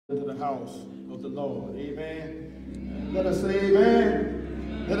into the house of the Lord. Amen. Let us say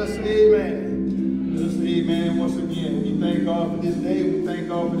amen. Let us say amen. Let us say amen once again. We thank God for this day. We thank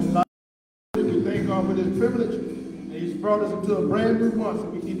God for this life. We thank God for this privilege. And He's brought us into a brand new month. So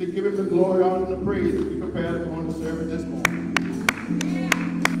we need to give Him the glory, honor, and the praise as we prepare to go on the service this morning.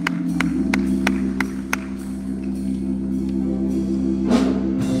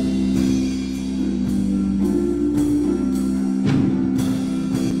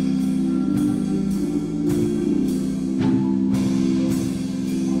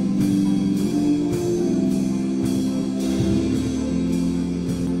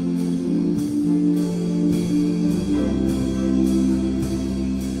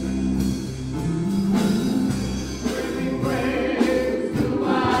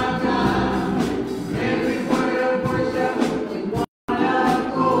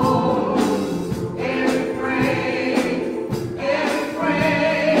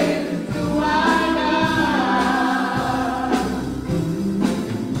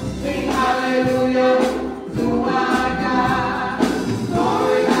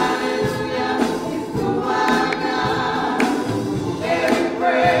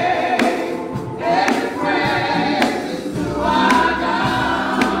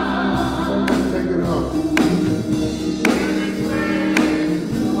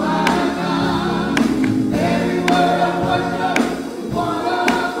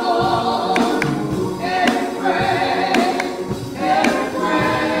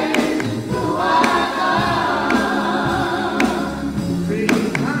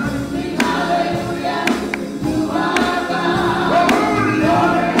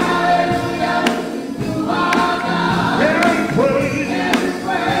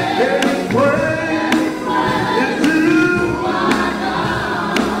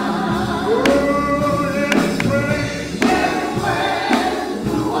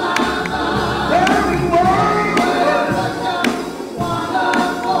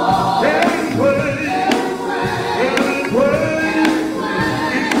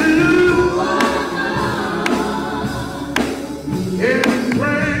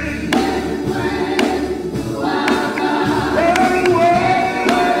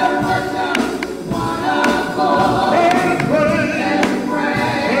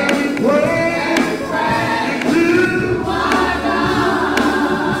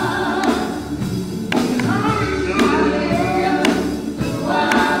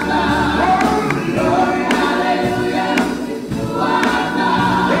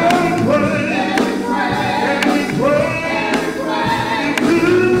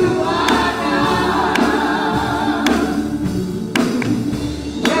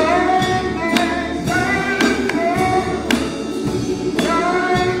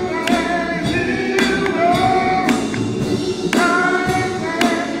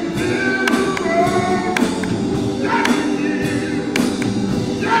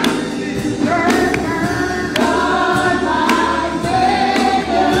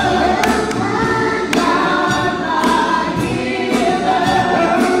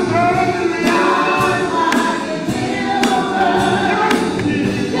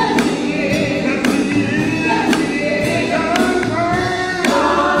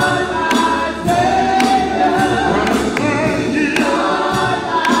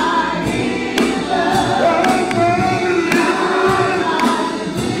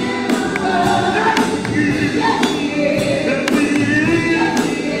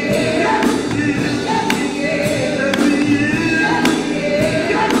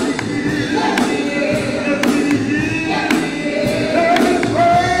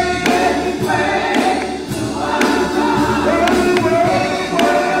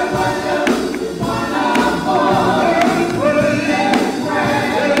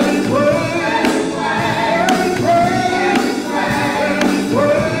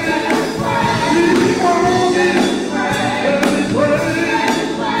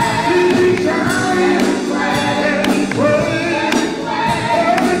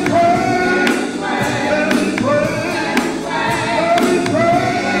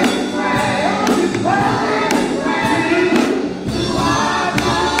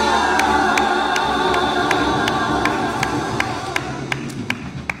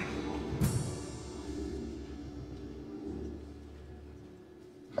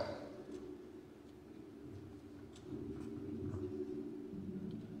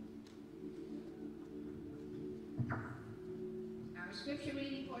 Scripture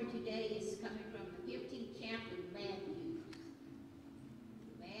reading for today is coming from the 15th chapter of Matthew.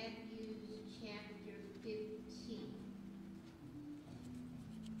 Matthew chapter 15.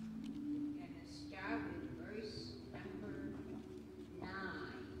 And let's start with verse number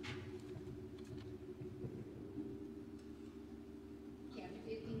 9.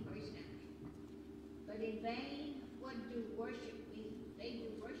 in vain, what do worship mean? They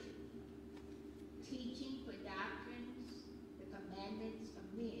do worship, teaching for doctrines, the commandments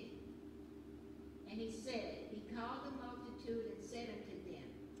of men. And he said, he called the multitude and said unto them,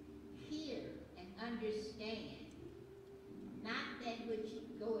 hear and understand, not that which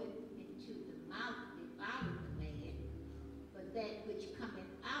goeth into the mouth defileth the man, but that which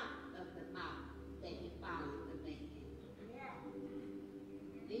cometh out of the mouth that defileth the man.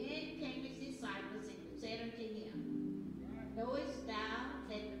 Then came his disciples and said unto him, knowest thou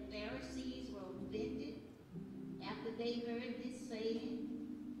that the Pharisees were offended after they heard this saying?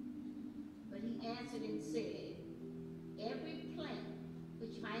 But he answered and said, every plant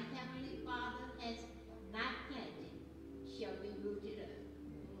which my heavenly Father has not planted shall be rooted up.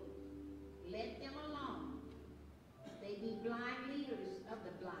 Let them alone. They be blind leaders of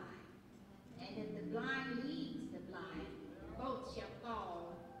the blind. And if the blind leads the blind, both shall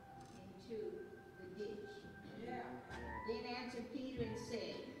fall into the ditch. Then answered Peter and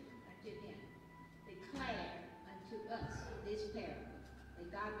said unto them, declare unto us this parable. May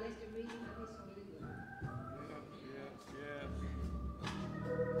God bless the reading of his holy word.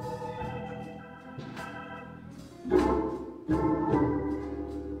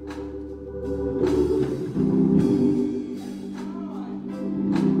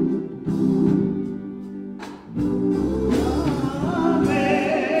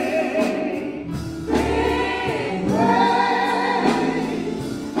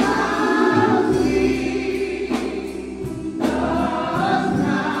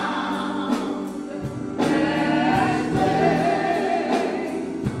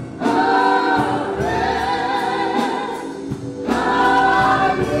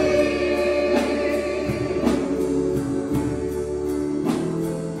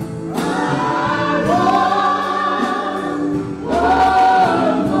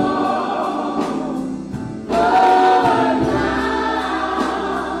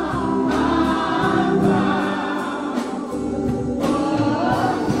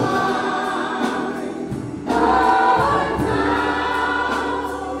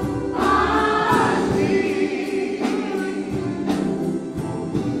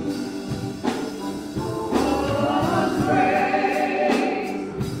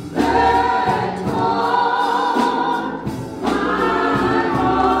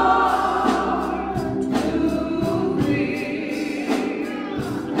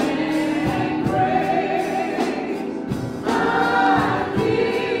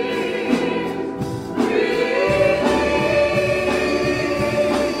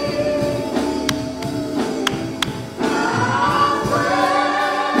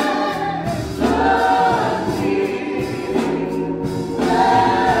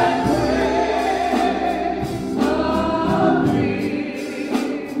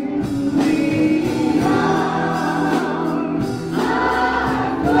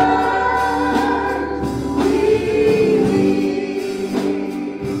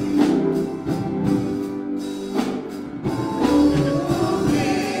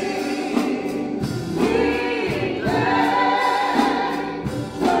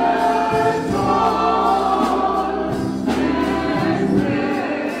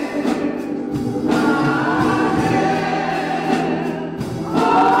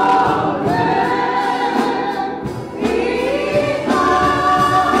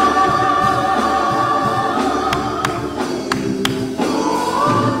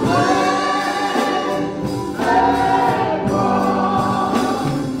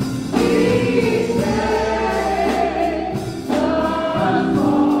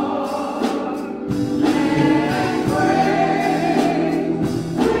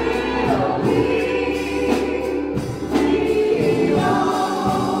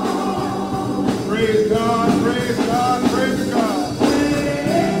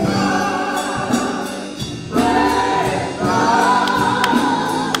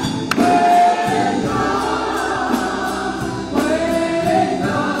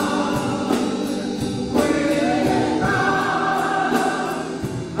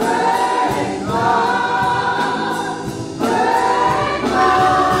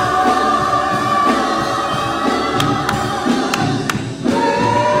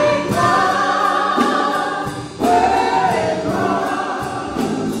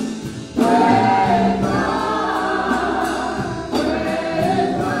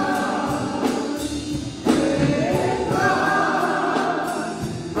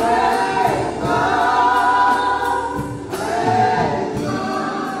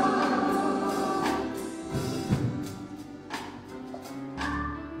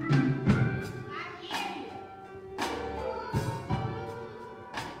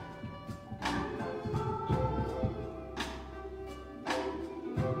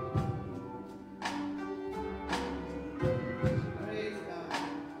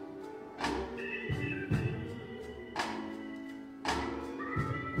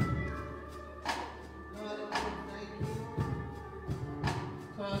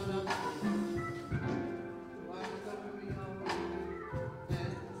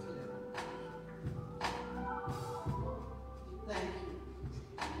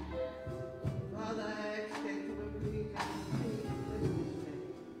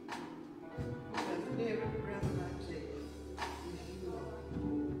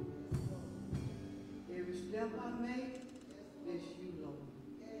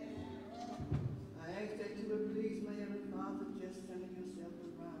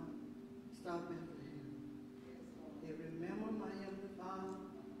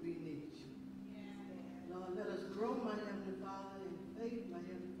 Grow, my Heavenly Father, in faith, my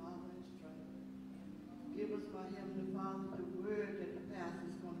Heavenly Father, in strength. Give us, my Heavenly Father, the word that the pastor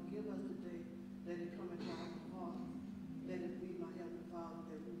is going to give us today. Let it come into our heart. Let it be, my Heavenly Father,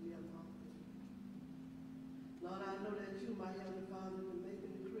 that we be along with you. Lord, I know that you, my Heavenly Father, are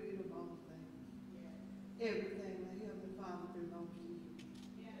making the creator of all things. Everything, my Heavenly Father, belongs to you.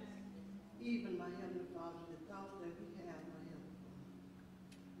 Even, my Heavenly Father, the thoughts that we have, my Heavenly Father.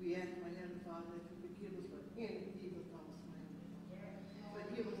 We ask, my Heavenly Father, that you forgive us for any evil thoughts, my Heavenly Father.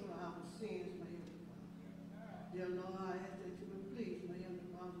 Forgive us for our sins, my Heavenly Father. Dear Lord, I ask that you would please, my Heavenly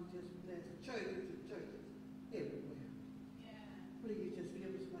Father, just bless churches and churches everywhere. Please just give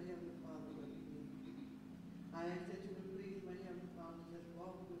us, my Heavenly Father, what we need. I ask that you would please, my Heavenly Father, just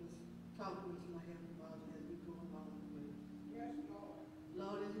walk with us, talk with us, my Heavenly Father, as we go along the way. Yes, Lord.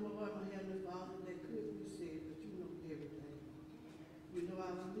 Lord, there's more, my Heavenly Father, that could be said, but you know everything. You know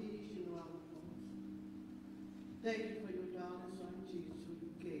our needs, you know our wants. Thank you for your darling son, Jesus, who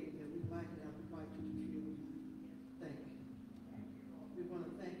you gave, that we might have the right to the tree of life. Thank you. We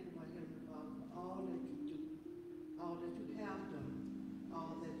want to thank you, my Heavenly Father, for all that you do, all that you have done,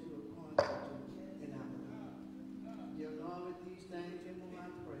 all that you are going to do in our life. Dear Lord, with these things in whom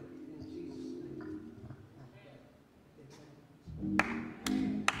I pray, in Jesus' name, I pray. Amen.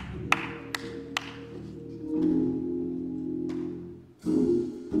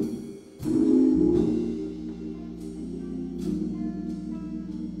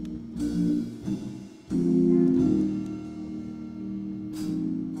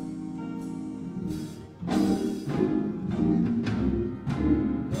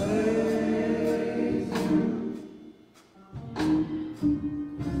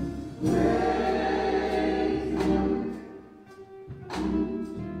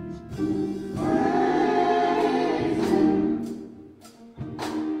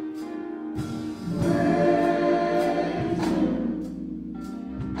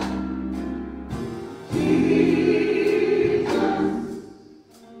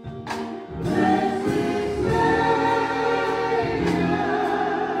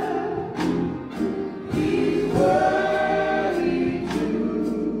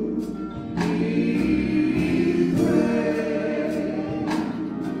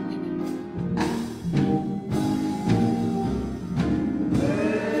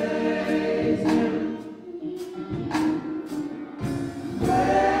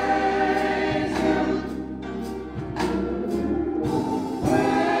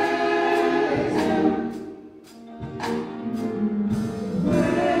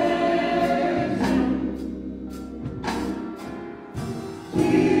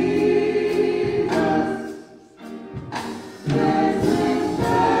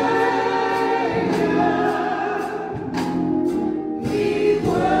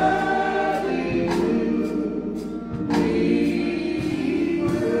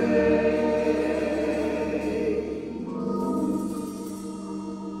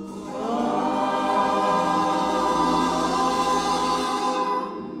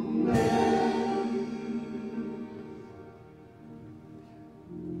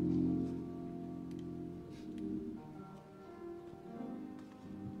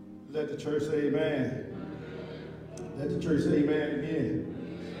 Let the church say amen. Let the church say amen again.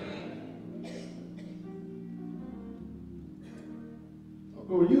 I'm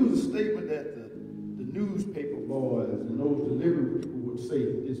going to use a statement that the newspaper boys and those delivery people would say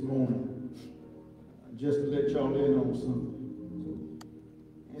this morning, just to let y'all in on something.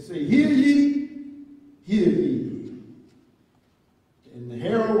 And say, hear ye, hear ye. And the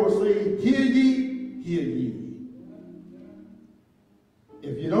herald will say, hear ye, hear ye.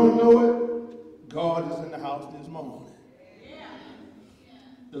 If you don't know it, God is in the house this morning.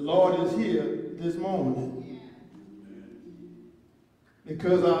 The Lord is here this morning.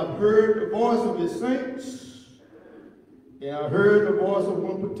 Because I've heard the voice of his saints, and I heard the voice of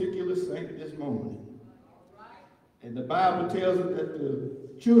one particular saint this morning. And the Bible tells us that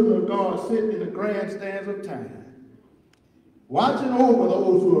the children of God sit in the grandstands of time, watching over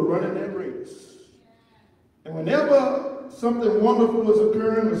those who are running that race. And whenever something wonderful is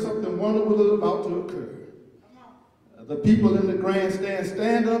occurring or something wonderful is about to occur, the people in the grandstand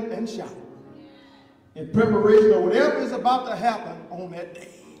stand up and shout in preparation of whatever is about to happen on that day.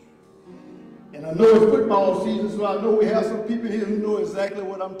 And I know it's football season, so I know we have some people here who know exactly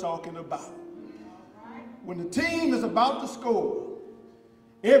what I'm talking about. When the team is about to score,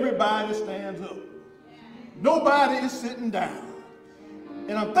 everybody stands up. Nobody is sitting down.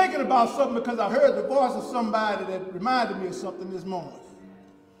 And I'm thinking about something because I heard the voice of somebody that reminded me of something this morning.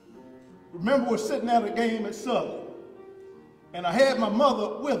 Remember, we're sitting at a game at Southern, and I had my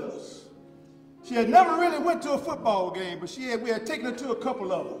mother with us. She had never really went to a football game, but we had taken her to a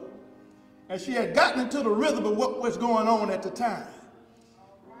couple of them. And she had gotten into the rhythm of what was going on at the time.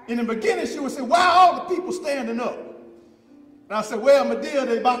 In the beginning, she would say, why are all the people standing up? And I said, well, my dear,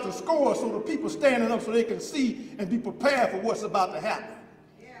 they're about to score, so the people standing up so they can see and be prepared for what's about to happen.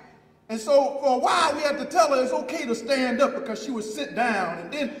 Yeah. And so for a while, we had to tell her it's okay to stand up because she would sit down.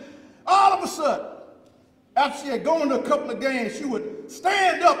 And then all of a sudden, after she had gone to a couple of games, she would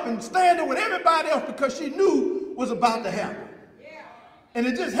stand up with everybody else because she knew what was about to happen. Yeah. And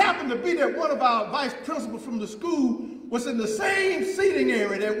it just happened to be that one of our vice principals from the school was in the same seating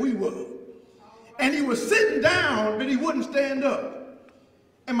area that we were. And he was sitting down, but he wouldn't stand up.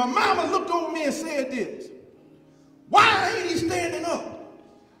 And my mama looked over me and said this, why ain't he standing up?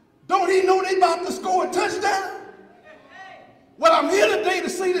 Don't he know they about to score a touchdown? Well, I'm here today to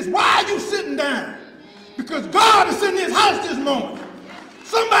say this, why are you sitting down? Because God is in his house this moment.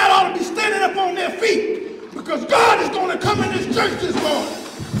 Somebody ought to be standing up on their feet because God is going to come in this church this morning.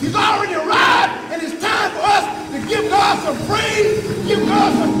 He's already arrived, and it's time for us to give God some praise, give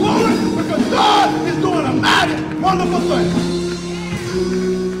God some glory, because God is doing a mighty, wonderful thing.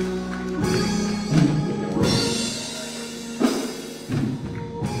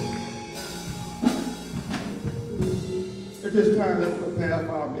 At this time, let's prepare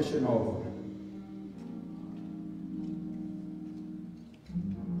for our mission offering.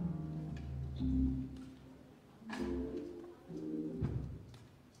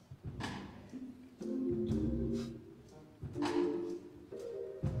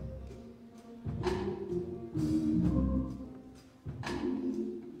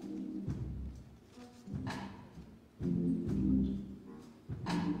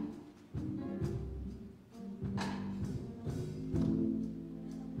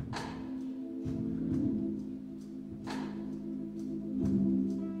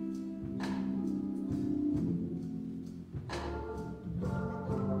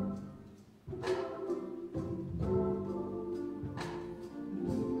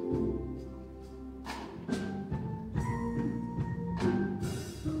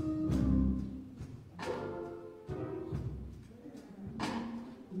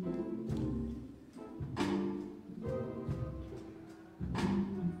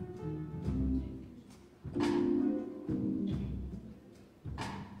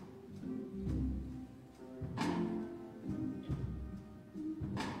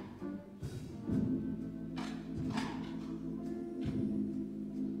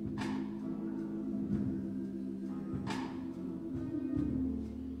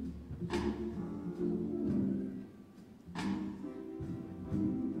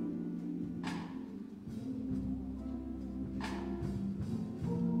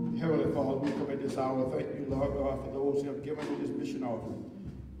 Heavenly Father, we come at this hour. Thank you, Lord God, for those who have given in this mission offering.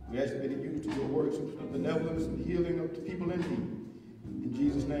 We ask you to use to your works of benevolence and healing of the people in need. In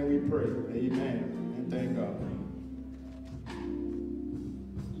Jesus' name we pray. Amen. And thank God.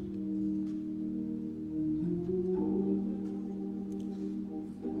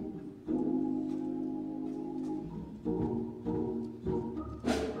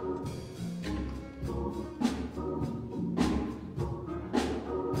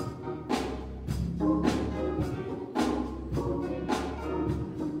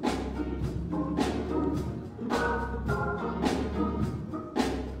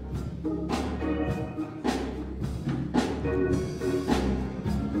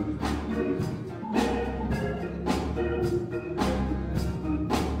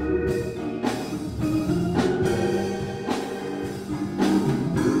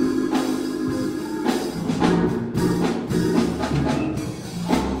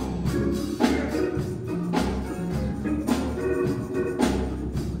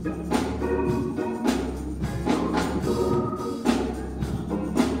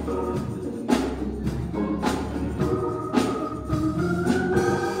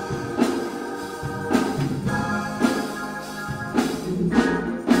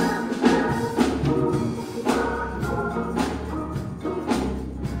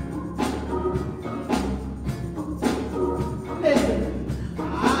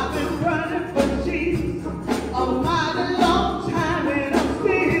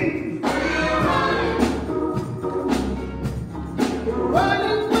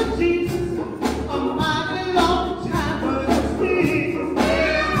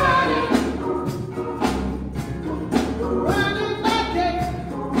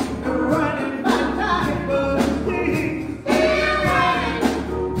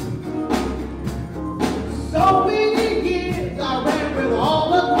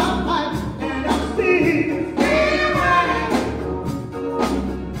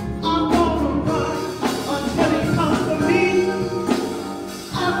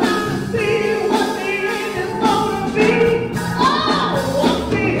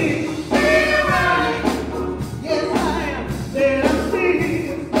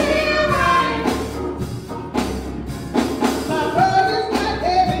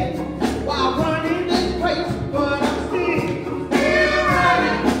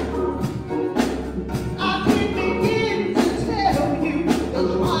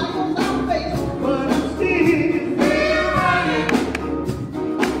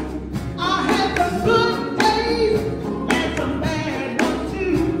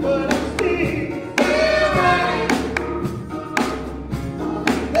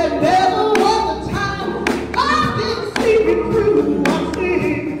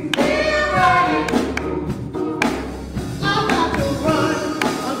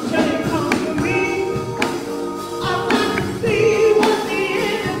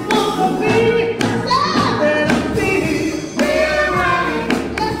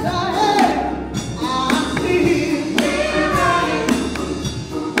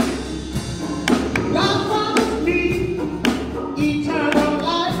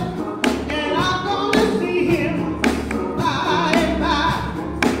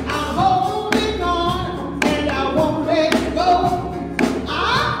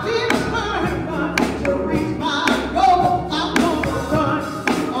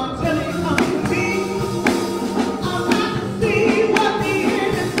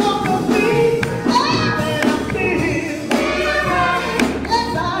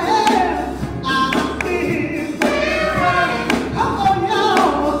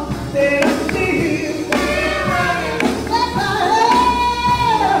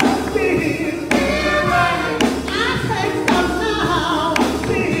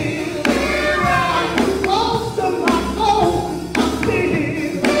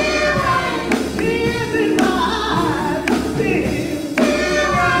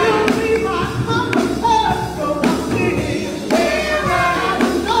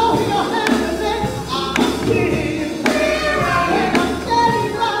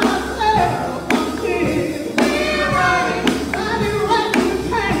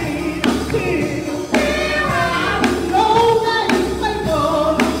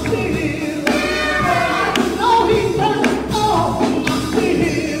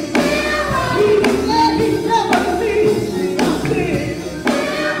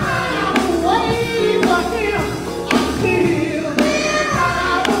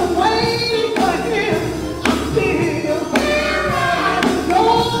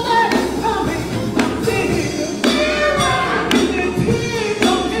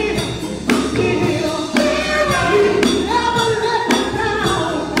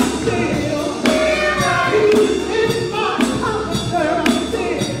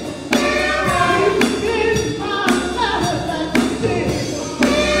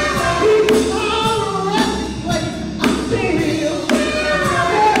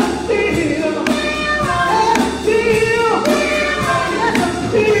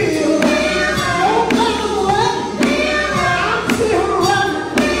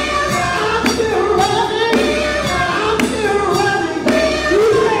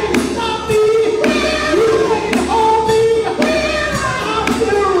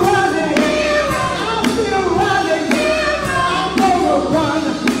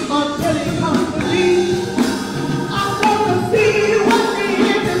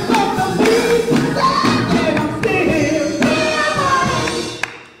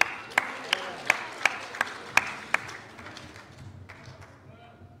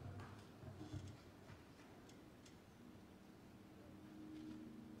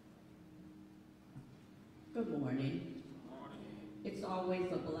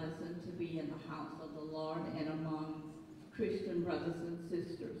 blessing to be in the house of the Lord and among Christian brothers and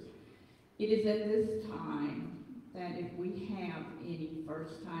sisters. It is at this time that if we have any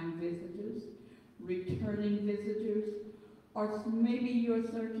first-time visitors, returning visitors, or maybe you're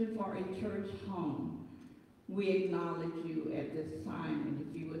searching for a church home, we acknowledge you at this time. And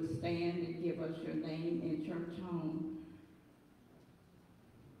if you would stand and give us your name and church home.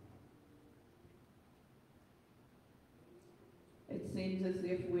 It seems as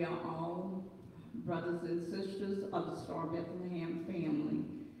if we are all brothers and sisters of the Star Bethlehem family.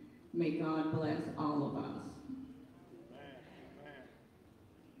 May God bless all of us.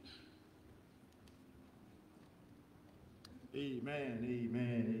 Amen,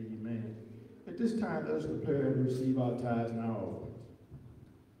 amen, amen. At this time, let us prepare to receive our tithes and our offerings.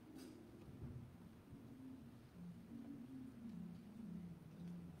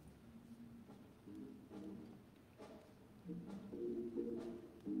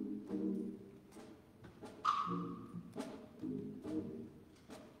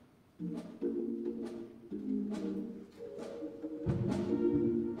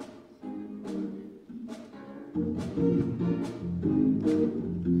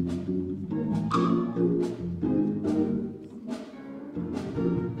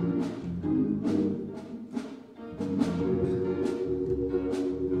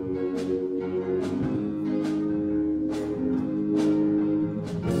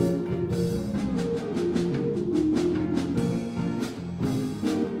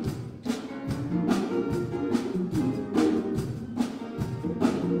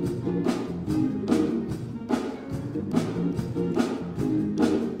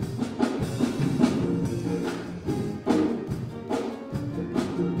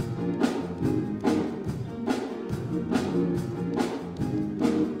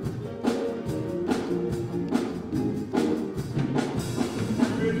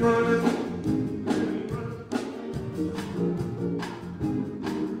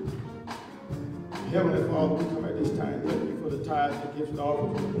 Heavenly Father, we come at this time, thank you for the tithes, the gifts, the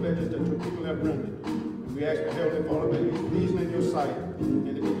offerings, and the pledges that your people have rendered. And we ask the Heavenly Father that it be pleasing in your sight and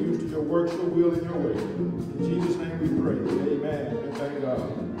to be used to your works, your will, and your way. In Jesus' name we pray. Amen. And thank God.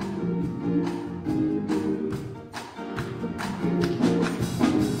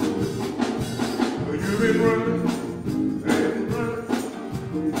 You've been running and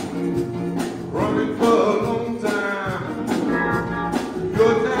running for a long time.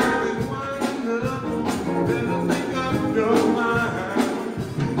 Your time is winding up, then make up your mind.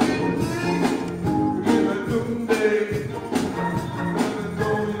 In the noonday, when it's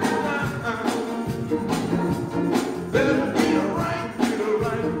going down, better be right,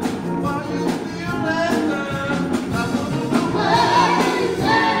 while you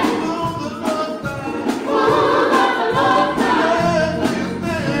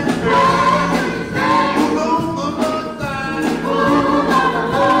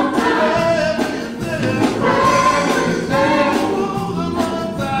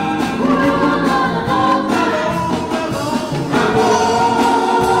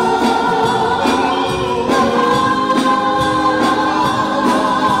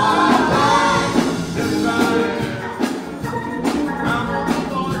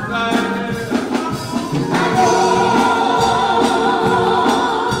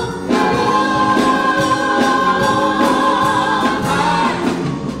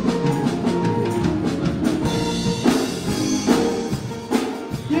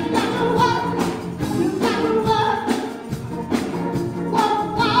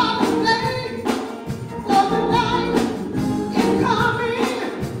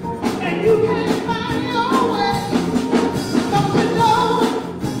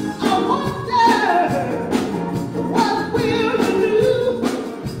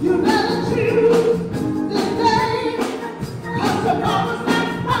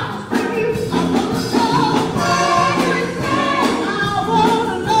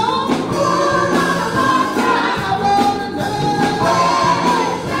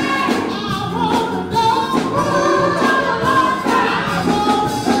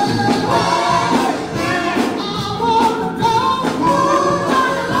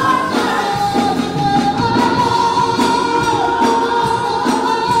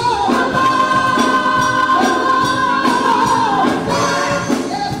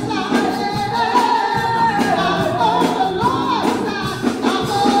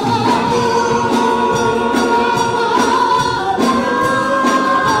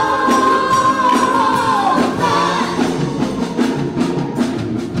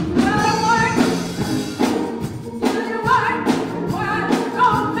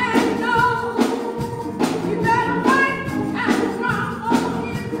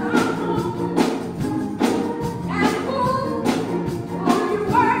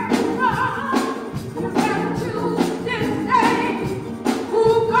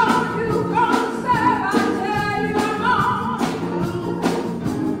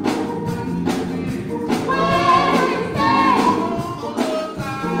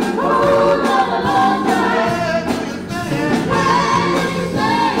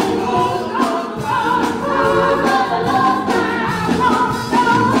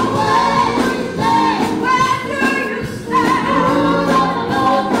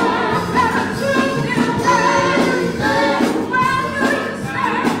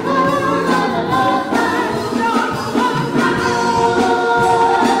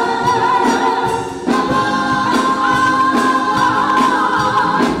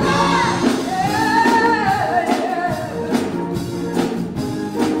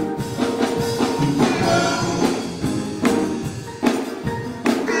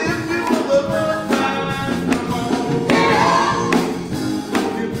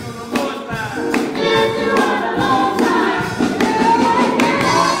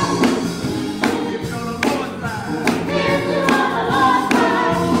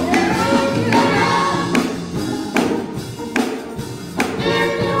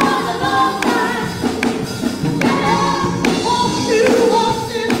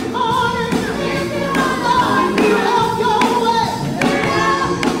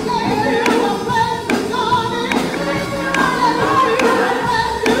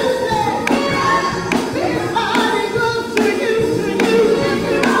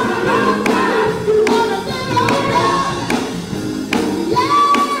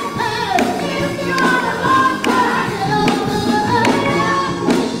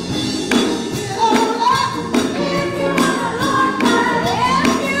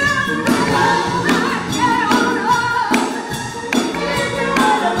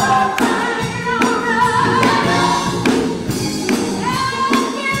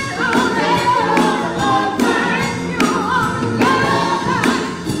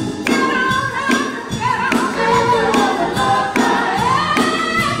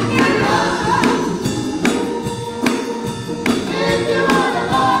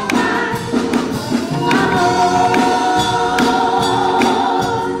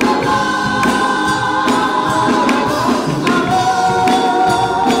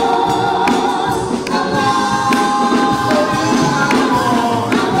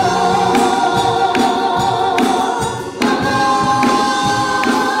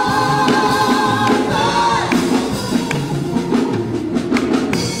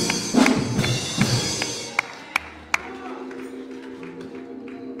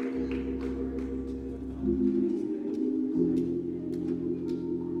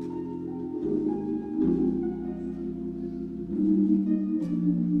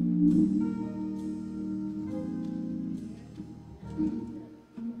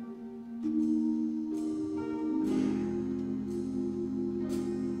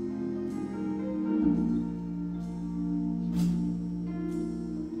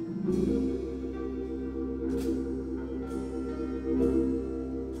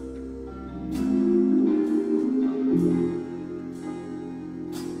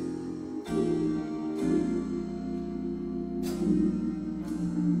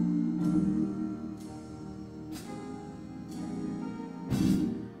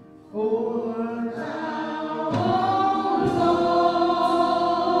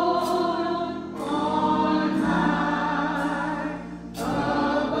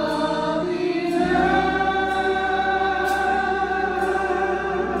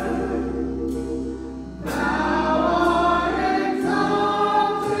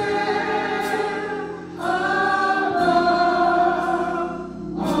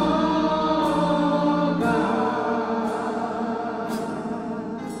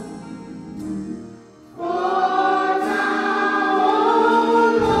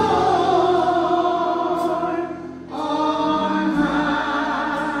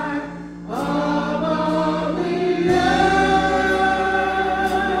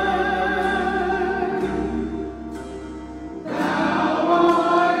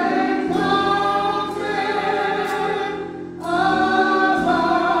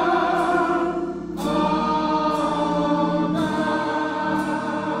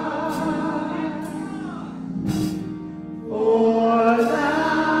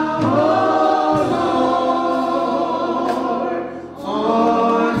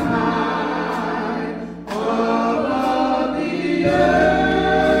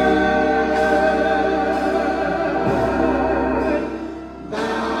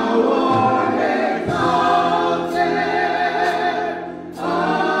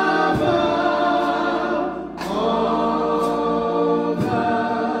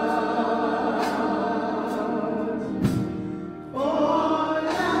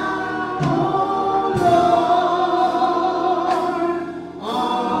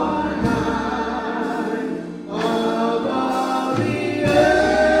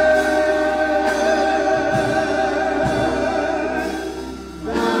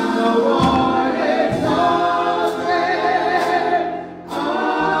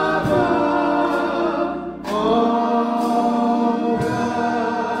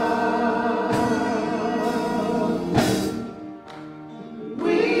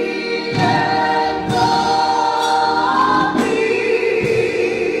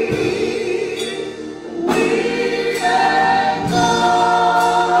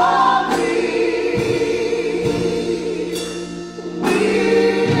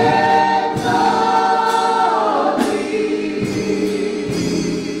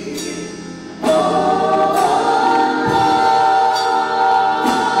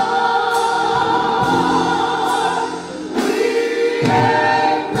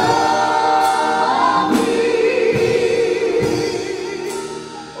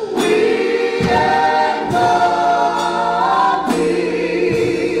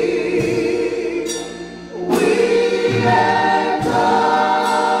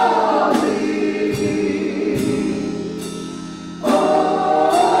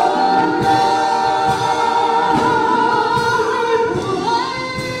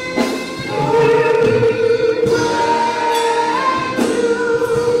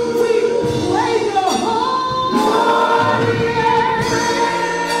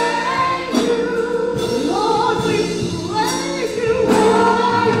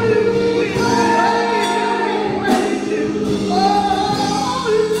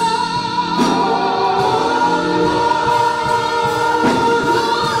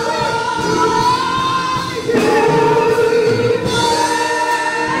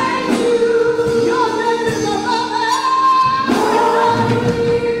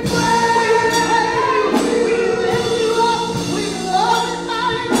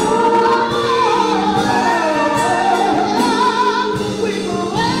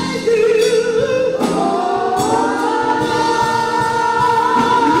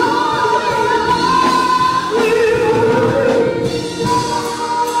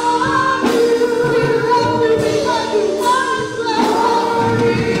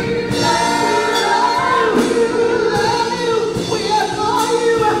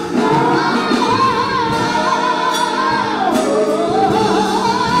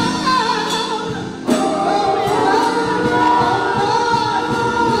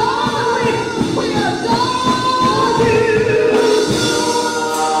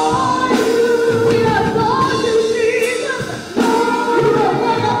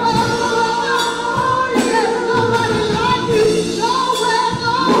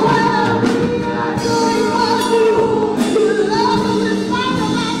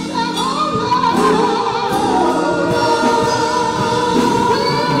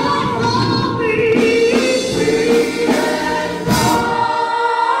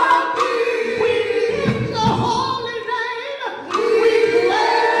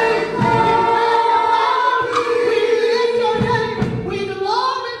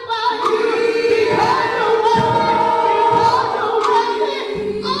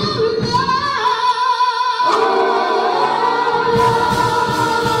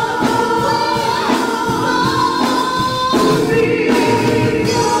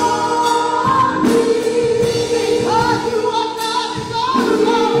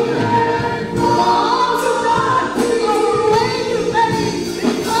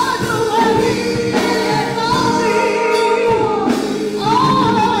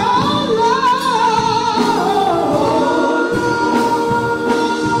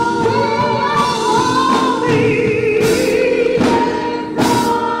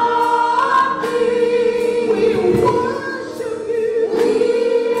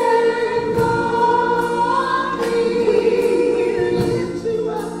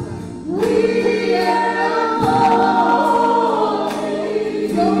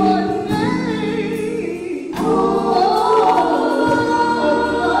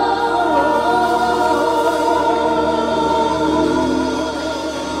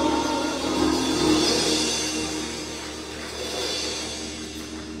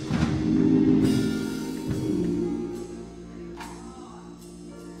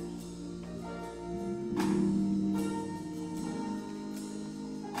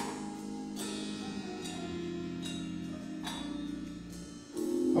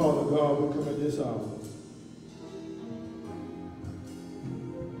God, we come at this hour.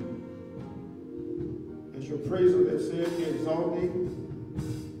 As your praises have said, we exalt thee.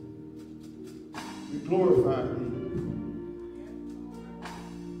 We glorify thee.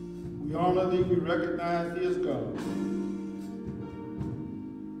 We honor thee. We recognize thee as God.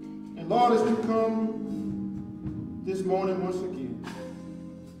 And Lord, as we come this morning once again,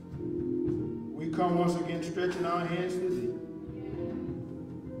 we come once again stretching our hands to thee.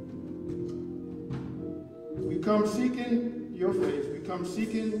 We come seeking your face. We come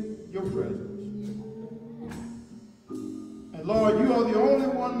seeking your presence. And Lord, you are the only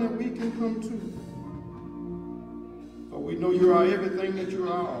one that we can come to. For we know you are everything, that you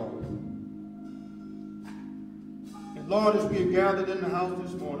are all. And Lord, as we are gathered in the house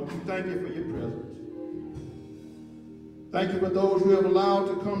this morning, we thank you for your presence. Thank you for those who have allowed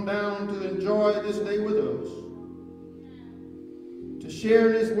to come down to enjoy this day with us, to share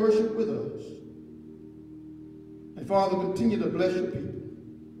this worship with us. And Father, continue to bless your people.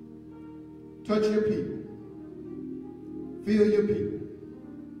 Touch your people. Fill your people.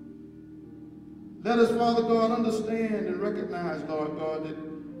 Let us, Father God, understand and recognize, Lord God, that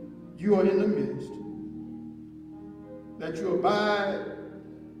you are in the midst. That you abide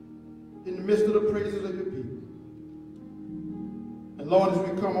in the midst of the praises of your people. And Lord, as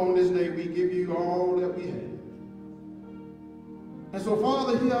we come on this day, we give you all that we have. And so,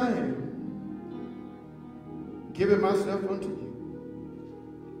 Father, here I am, giving myself unto you,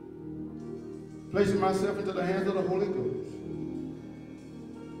 placing myself into the hands of the Holy Ghost,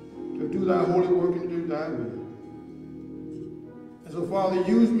 to do thy holy work and do thy will. And so, Father,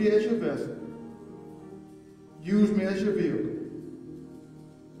 use me as your vessel. Use me as your vehicle.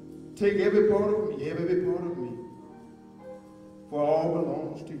 Take every part of me, every part of me, for all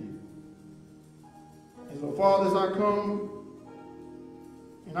belongs to you. And so, Father, as I come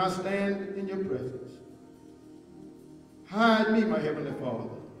and I stand in your presence, hide me, my heavenly Father,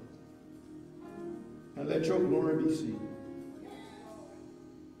 and let your glory be seen.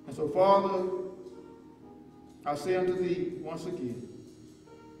 And so, Father, I say unto thee once again,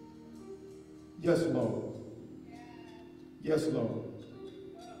 yes, Lord. Yes, Lord.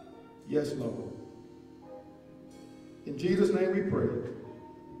 Yes, Lord. In Jesus' name we pray.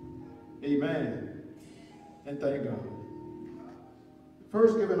 Amen. And thank God.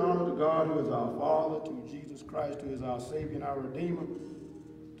 First, giving honor to God, who is our Father, to Jesus Christ, who is our Savior and our Redeemer,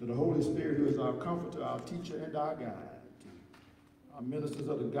 to the Holy Spirit, who is our comforter, our teacher, and our guide, our ministers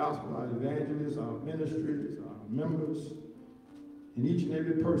of the gospel, our evangelists, our ministries, our members, and each and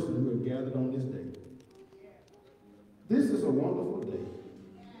every person who have gathered on this day. This is a wonderful day.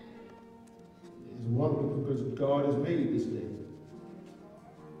 It's wonderful because God has made this day.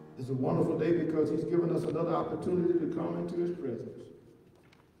 It's a wonderful day because he's given us another opportunity to come into his presence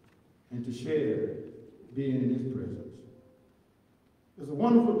and to share being in his presence. It's a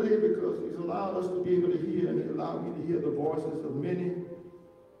wonderful day because he's allowed us to be able to hear, and he allowed me to hear the voices of many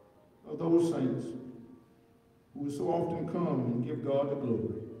of those saints who so often come and give God the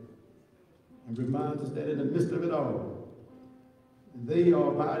glory and remind us that in the midst of it all, they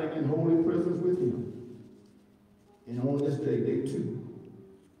are abiding in holy presence with him. And on this day, they too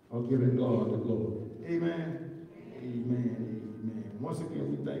are giving God the glory. Amen. Amen. Amen. Once again,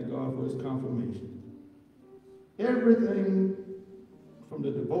 we thank God for his confirmation. Everything from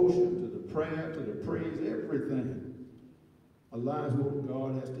the devotion to the prayer to the praise, everything aligns with what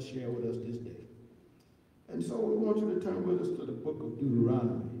God has to share with us this day. And so we want you to turn with us to the book of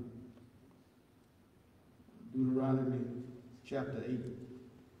Deuteronomy. Deuteronomy chapter 8.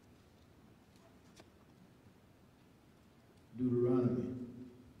 Deuteronomy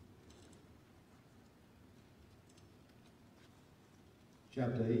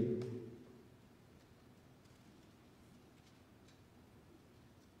chapter 8.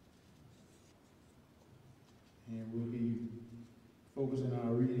 And we'll be focusing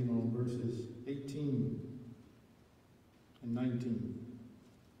our reading on verses 18 and 19.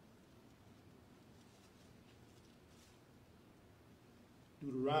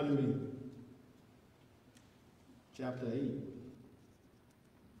 Deuteronomy chapter 8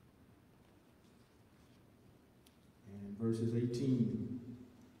 and verses 18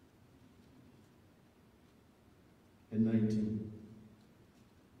 and 19.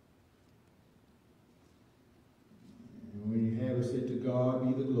 And when you have it, say, to God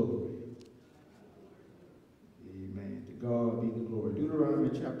be the glory. Amen. To God be the glory. Deuteronomy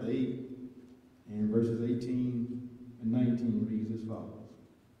chapter 8 and verses 18 and 19 reads as follows.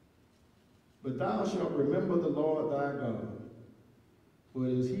 But thou shalt remember the Lord thy God, for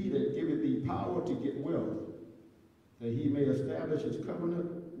it is he that giveth thee power to get wealth, that he may establish his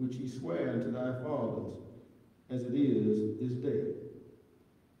covenant which he sware unto thy fathers, as it is this day.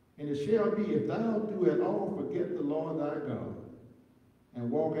 And it shall be, if thou do at all forget the Lord thy God, and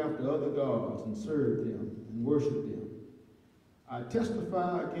walk after other gods, and serve them, and worship them, I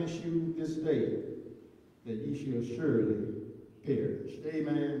testify against you this day, that ye shall surely perish.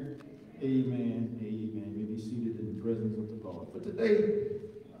 Amen, amen, amen. May be seated in the presence of the Lord. But today,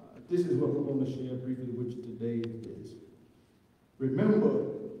 this is what we're going to share briefly with you today is, remember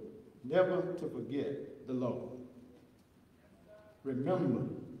never to forget the Lord. Remember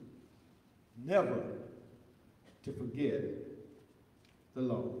never to forget the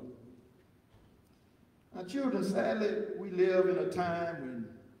Lord. Now, children, sadly, we live in a time when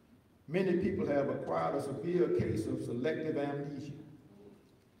many people have acquired a severe case of selective amnesia,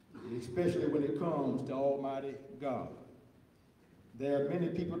 especially when it comes to Almighty God. There are many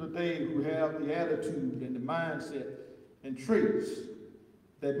people today who have the attitude and the mindset and traits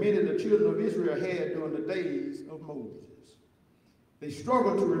that many of the children of Israel had during the days of Moses. They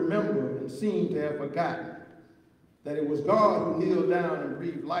struggle to remember and seem to have forgotten that it was God who kneeled down and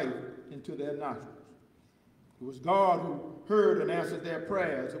breathed life into their nostrils. It was God who heard and answered their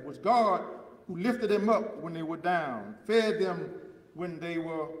prayers. It was God who lifted them up when they were down, fed them when they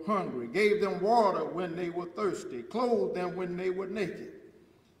were hungry, gave them water when they were thirsty, clothed them when they were naked,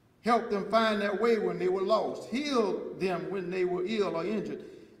 helped them find their way when they were lost, healed them when they were ill or injured,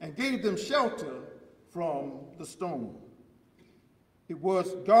 and gave them shelter from the storm. It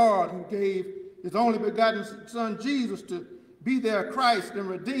was God who gave his only begotten Son Jesus to be their Christ and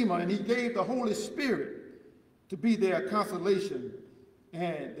Redeemer, and he gave the Holy Spirit to be their consolation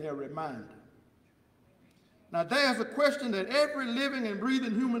and their reminder. Now, there's a question that every living and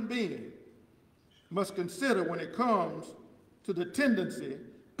breathing human being must consider when it comes to the tendency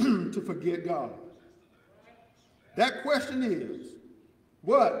to forget God. That question is,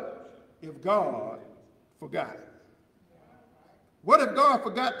 what if God forgot? What if God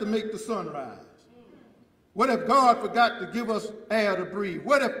forgot to make the sun rise? What if God forgot to give us air to breathe?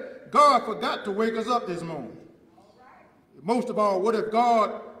 What if God forgot to wake us up this morning? Most of all, what if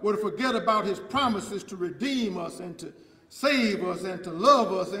God were to forget about his promises to redeem us and to save us and to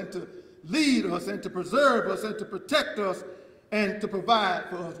love us and to lead us and to preserve us and to protect us and to provide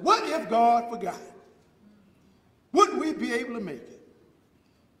for us? What if God forgot? Would we be able to make it?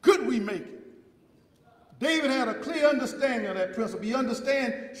 Could we make it? David had a clear understanding of that principle. He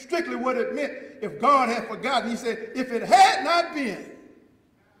understood strictly what it meant if God had forgotten. He said, if it had not been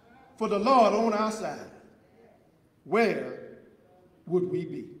for the Lord on our side, where would we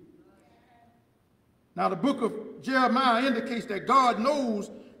be? Now, the book of Jeremiah indicates that God knows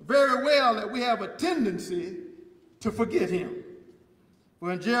very well that we have a tendency to forget him.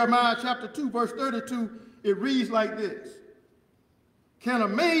 Well, in Jeremiah chapter 2, verse 32, it reads like this: can a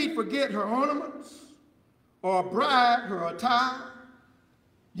maid forget her ornaments, or a bride her attire?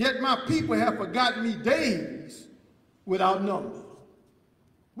 Yet my people have forgotten me days without number.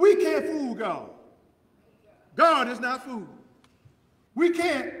 We can't fool God. God is not fooled. We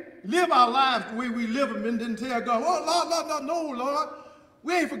can't live our lives the way we live them and then tell God, oh, Lord, no, Lord,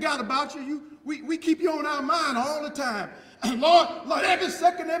 we ain't forgot about you. We keep you on our mind all the time. Lord, every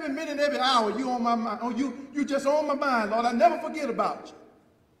second, every minute, every hour, you on my mind. Oh, you just on my mind, Lord. I never forget about you.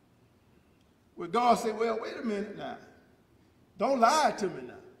 Well, God said, well, wait a minute now. Don't lie to me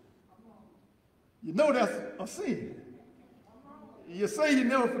now. You know that's a sin. You say you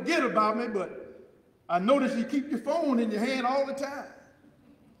never forget about me, but I notice you keep your phone in your hand all the time.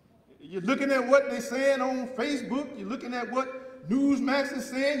 You're looking at what they're saying on Facebook. You're looking at what Newsmax is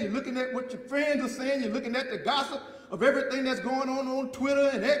saying. You're looking at what your friends are saying. You're looking at the gossip of everything that's going on Twitter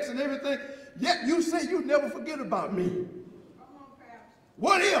and X and everything. Yet you say you never forget about me.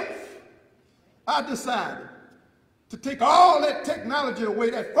 What if I decided to take all that technology away,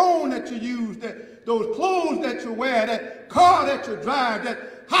 that phone that you use, those clothes that you wear, that car that you drive, that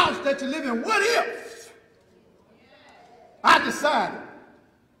house that you live in? What if I decided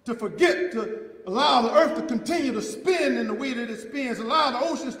to forget to allow the earth to continue to spin in the way that it spins, allow the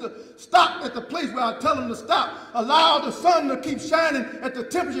oceans to stop at the place where I tell them to stop, allow the sun to keep shining at the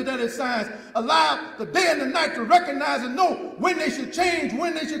temperature that it shines, allow the day and the night to recognize and know when they should change,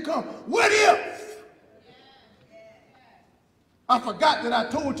 when they should come? What if I forgot that I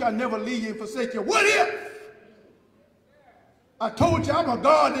told you I never leave you and forsake you? What if I told you I'm a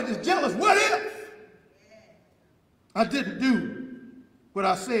God that is jealous? What if I didn't do what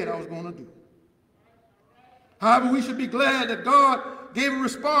I said I was going to do? However, we should be glad that God gave a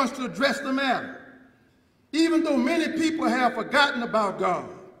response to address the matter. Even though many people have forgotten about God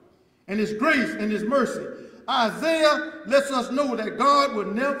and his grace and his mercy, Isaiah lets us know that God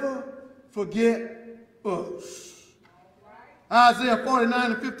will never forget us. Isaiah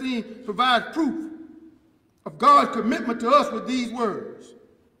 49:15 provides proof of God's commitment to us with these words.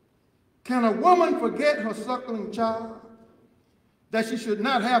 Can a woman forget her suckling child, that she should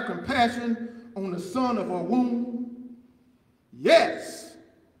not have compassion on the son of her womb? Yes,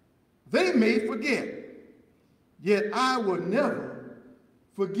 they may forget, yet I will never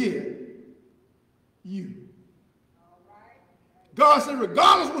forget you. God said,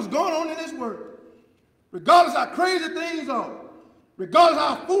 regardless of what's going on in this world, regardless how crazy things are, regardless of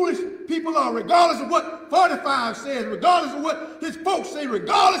how foolish people are, regardless of what 45 says, regardless of what his folks say,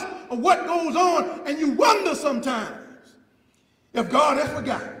 regardless of what goes on, and you wonder sometimes if God has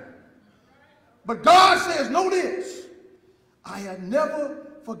forgotten. But God says, know this, I have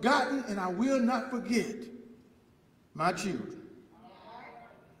never forgotten and I will not forget my children.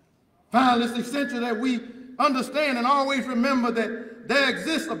 Finally, it's essential that we understand and always remember that there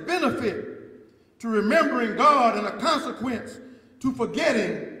exists a benefit to remembering God and a consequence to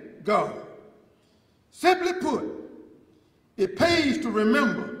forgetting God. Simply put, it pays to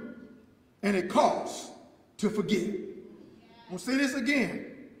remember and it costs to forget. I'm going to say this again.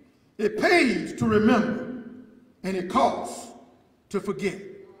 It pays to remember and it costs to forget.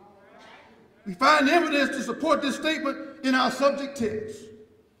 We find evidence to support this statement in our subject text.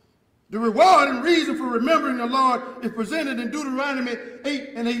 The reward and reason for remembering the Lord is presented in Deuteronomy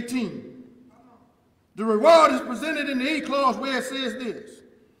 8:18. The reward is presented in the 8th clause where it says this,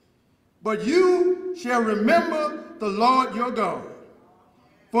 but you shall remember the Lord your God,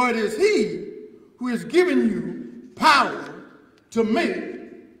 for it is he who has given you power to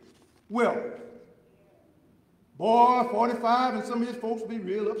make wealth. Boy, 45 and some of his folks will be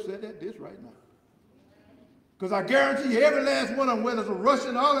real upset at this right now. Because I guarantee you, every last one of them, whether it's a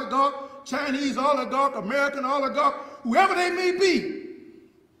Russian oligarch, Chinese oligarch, American oligarch, whoever they may be,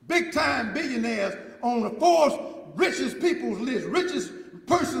 big-time billionaires on the Forbes richest people's list, richest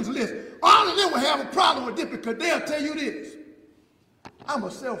person's list, all of them will have a problem with this because they'll tell you this. I'm a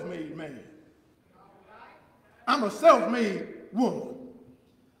self-made man. I'm a self-made woman.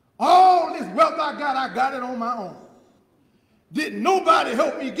 All this wealth I got it on my own. Didn't nobody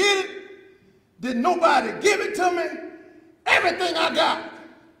help me get it. Didn't nobody give it to me. Everything I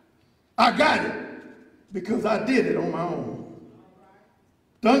got it because I did it on my own.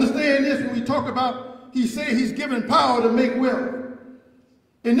 To understand this, when we talk about, he said he's given power to make wealth.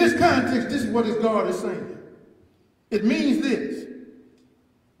 In this context, this is what God is saying. It means this,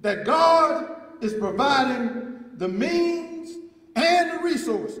 that God is providing the means and the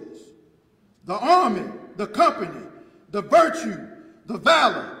resources, the army, the company, the virtue, the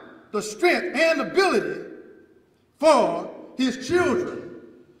valor, the strength and ability for his children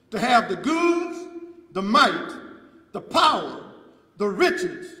to have the goods, the might, the power, the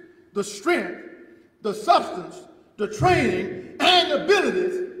riches, the strength, the substance, the training, and the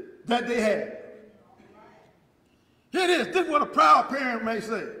abilities that they have. Here it is. This is what a proud parent may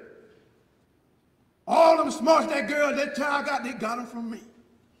say. All them smarts that girl, that child got, they got them from me.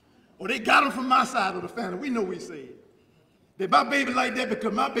 Or they got them from my side of the family. We know we say it. That my baby like that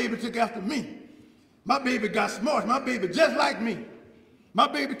because my baby took after me. My baby got smart. My baby just like me. My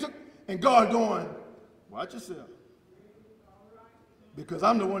baby took, and God going, watch yourself. Because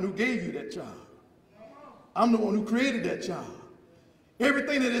I'm the one who gave you that child. I'm the one who created that child.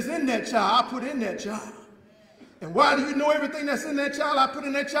 Everything that is in that child, I put in that child. And why do you know everything that's in that child I put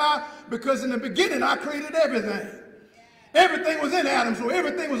in that child? Because in the beginning I created everything. Everything was in Adam, so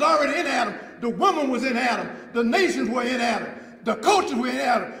everything was already in Adam. The woman was in Adam. The nations were in Adam. The cultures were in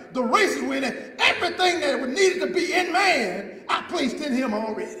Adam. The races were in Adam. Everything that needed to be in man, I placed in him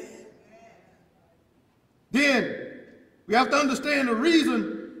already. Then we have to understand the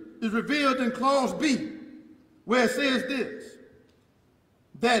reason is revealed in clause B, where it says this,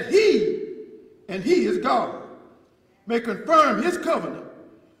 that he, and he is God, may confirm his covenant,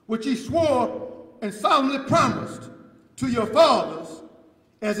 which he swore and solemnly promised to your fathers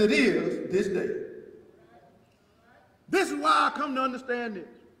as it is this day. This is why I come to understand this.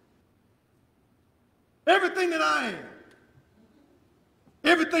 Everything that I am,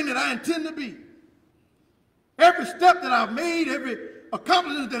 everything that I intend to be, every step that I've made, every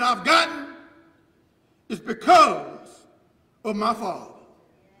accomplishment that I've gotten is because of my Father.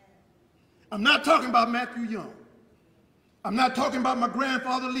 I'm not talking about Matthew Young. I'm not talking about my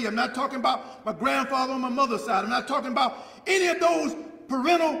grandfather Lee. I'm not talking about my grandfather on my mother's side. I'm not talking about any of those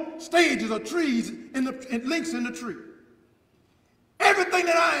parental stages or trees and links in the tree. Everything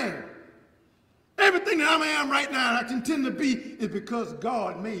that I am, everything that I am right now and I intend to be is because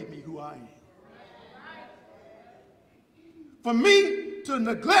God made me who I am. for me to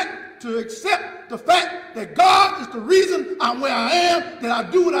neglect to accept the fact that God is the reason I'm where I am, that I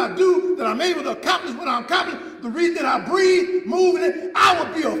do what I do, that I'm able to accomplish what I'm accomplishing, the reason that I breathe, move in it, I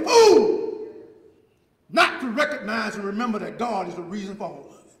would be a fool not to recognize and remember that God is the reason for all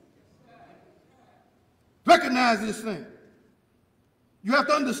of it. Recognize this thing. You have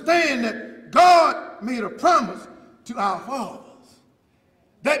to understand that God made a promise to our fathers.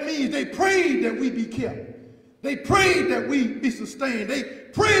 That means they prayed that we be kept. They prayed that we be sustained. They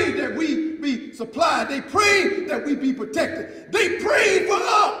prayed that we be supplied. They prayed that we be protected. They prayed for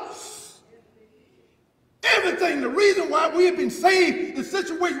us. Everything, the reason why we have been saved in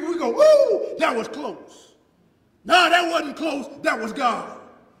situations where we go, ooh, that was close. No, that wasn't close, that was God.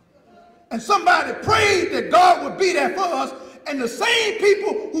 And somebody prayed that God would be there for us, and the same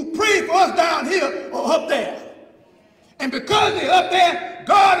people who prayed for us down here are up there. And because they're up there,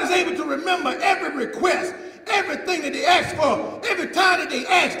 God is able to remember every request, everything that they asked for, every time that they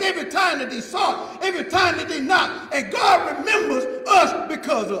asked, every time that they sought, every time that they knocked. And God remembers us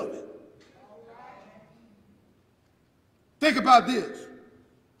because of it. Think about this.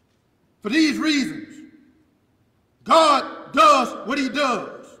 For these reasons, God does what he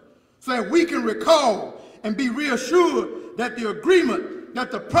does so that we can recall and be reassured that the agreement, that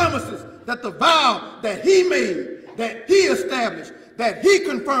the promises, that the vow that he made, that he established, that he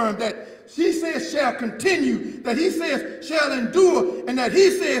confirmed, that he says shall continue, that he says shall endure, and that he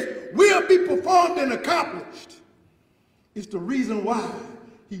says will be performed and accomplished, is the reason why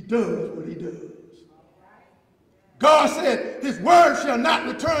he does what he does. God said his word shall not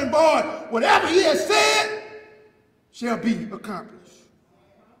return void. Whatever he has said shall be accomplished.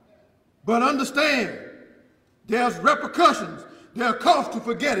 But understand, there's repercussions. There are costs to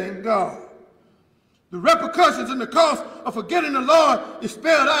forgetting God. The repercussions and the cost of forgetting the Lord is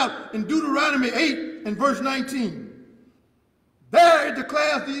spelled out in Deuteronomy 8 and verse 19. There it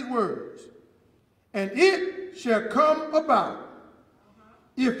declares these words, and it shall come about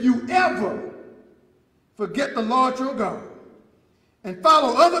if you ever forget the Lord your God and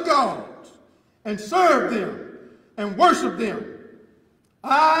follow other gods and serve them and worship them,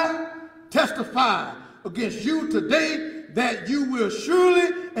 I testify against you today that you will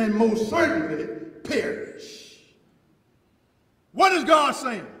surely and most certainly perish. What is God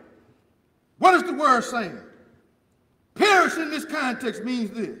saying? What is the word saying? Perish in this context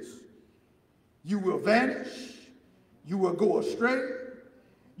means this: you will vanish, you will go astray,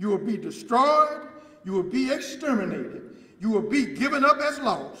 you will be destroyed, you will be exterminated, you will be given up as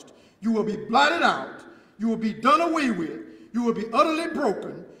lost, you will be blotted out, you will be done away with, you will be utterly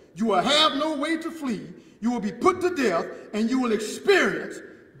broken, you will have no way to flee, you will be put to death, and you will experience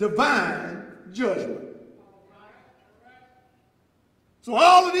divine judgment. So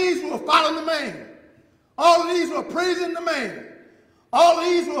all of these who are following the man, all of these who are praising the man, all of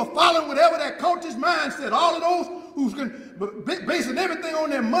these who are following whatever that cultist mind said, all of those who's basing everything on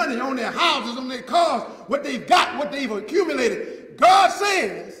their money, on their houses, on their cars, what they've got, what they've accumulated, God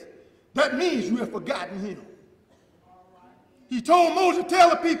says that means you have forgotten him. He told Moses, tell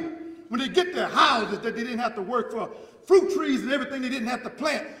the people, when they get their houses that they didn't have to work for, fruit trees and everything they didn't have to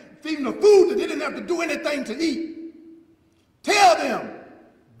plant, feeding the food that they didn't have to do anything to eat. Tell them,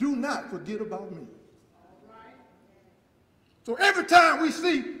 do not forget about me. So every time we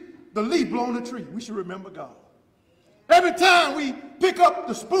see the leaf blow on the tree, we should remember God. Every time we pick up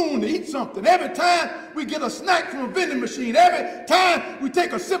the spoon to eat something, every time we get a snack from a vending machine, every time we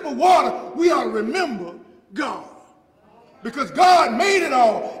take a sip of water, we ought to remember God. Because God made it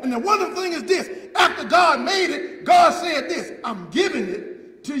all. And the wonderful thing is this: after God made it, God said this: I'm giving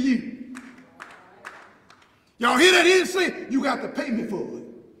it to you. Y'all hear that? He didn't say you got to pay me for it.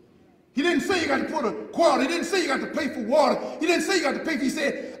 He didn't say you got to put a quarter. He didn't say you got to pay for water. He didn't say you got to pay for. He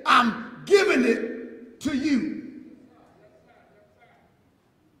said, I'm giving it to you.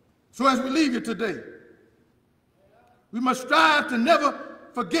 So as we leave you today, we must strive to never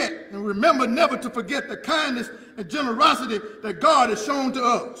forget and remember never to forget the kindness and generosity that God has shown to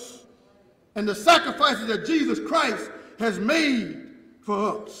us and the sacrifices that Jesus Christ has made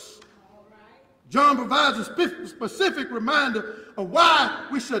for us. John provides a specific reminder of why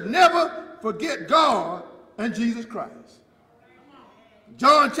we should never forget God and Jesus Christ.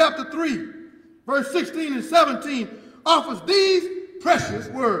 John chapter 3, verse 16 and 17 offers these precious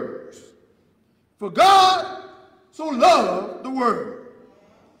words. For God so loved the world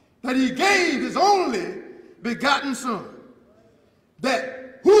that he gave his only begotten Son,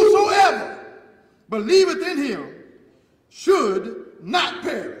 that whosoever believeth in him should not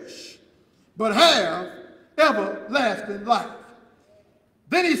perish, but have everlasting life.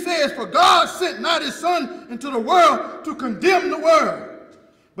 Then he says, for God sent not his Son into the world to condemn the world,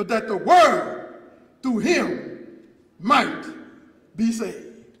 but that the world through him might be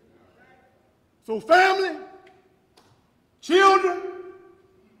saved. So family, children,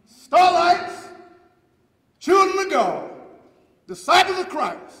 starlights, children of God, disciples of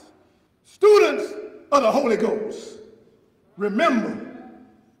Christ, students of the Holy Ghost, remember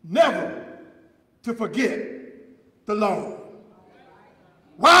never to forget the Lord.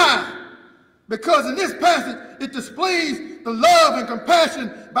 Why? Because in this passage, it displays the love and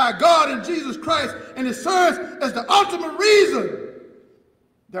compassion by God and Jesus Christ, and it serves as the ultimate reason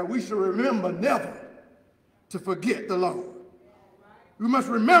that we should remember never to forget the Lord. We must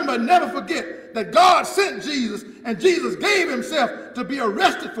remember and never forget that God sent Jesus, and Jesus gave himself to be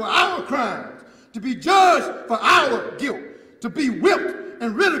arrested for our crimes, to be judged for our guilt, to be whipped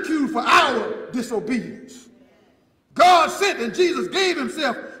and ridiculed for our disobedience. God sent and Jesus gave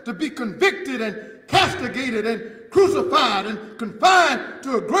himself to be convicted and castigated and crucified and confined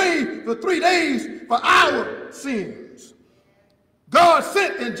to a grave for 3 days for our sins. God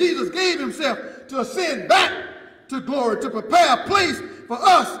sent and Jesus gave himself to ascend back to glory, to prepare a place for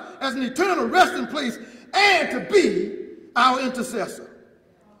us as an eternal resting place and to be our intercessor.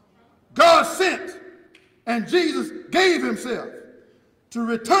 God sent and Jesus gave himself to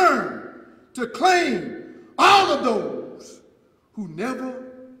return, to claim all of those who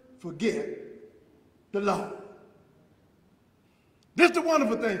never forget the Lord. This is the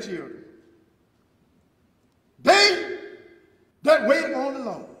wonderful thing, children. They that wait on the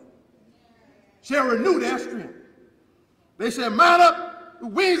Lord shall renew their strength. They shall mount up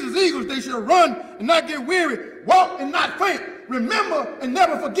with wings as eagles. They shall run and not get weary, walk and not faint. Remember and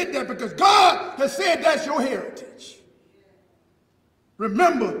never forget that, because God has said that's your heritage.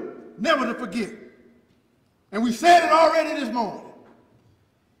 Remember never to forget. And we said it already this morning.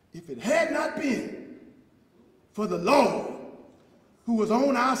 If it had not been for the Lord who was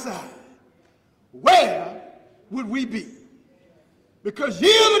on our side, where would we be? Because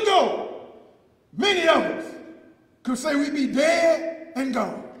years ago, many of us could say we'd be dead and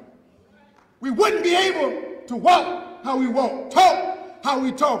gone. We wouldn't be able to walk how we walk, talk how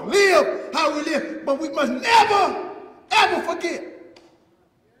we talk, live how we live. But we must never, ever forget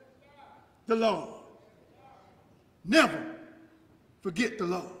the Lord. Never forget the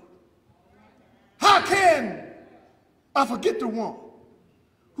Lord. How can I forget the one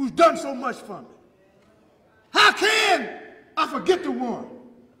who's done so much for me? How can I forget the one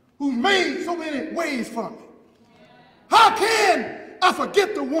who's made so many ways for me? How can I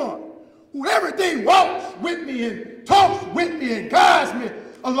forget the one who every day walks with me and talks with me and guides me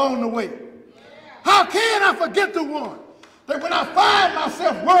along the way? How can I forget the one that when I find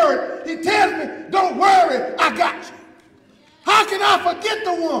myself worried, he tells me, don't worry, I got you? How can I forget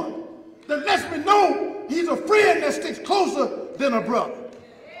the one that lets me know he's a friend that sticks closer than a brother?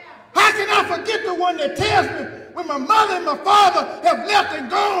 How can I forget the one that tells me when my mother and my father have left and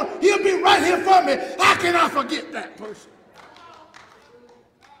gone, he'll be right here for me? How can I forget that person?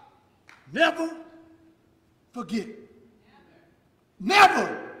 Never forget.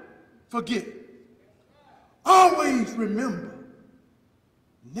 Never forget. Always remember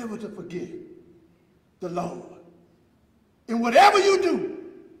never to forget the Lord. And whatever you do,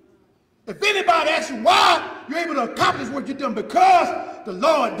 if anybody asks you why you're able to accomplish what you've done, because the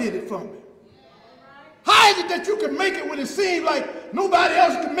Lord did it for me. How is it that you can make it when it seems like nobody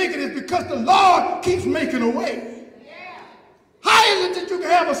else can make it? It's because the Lord keeps making a way. How is it that you can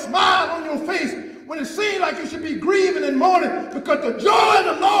have a smile on your face when it seems like you should be grieving and mourning? Because the joy of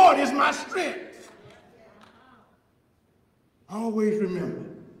the Lord is my strength. Always remember,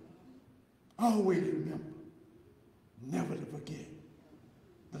 never to forget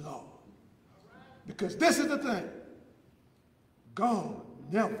the Lord. Because this is the thing. God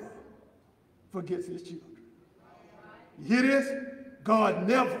never forgets his children. You hear this? God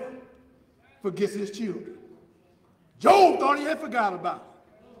never forgets his children. Job thought he had forgot about it.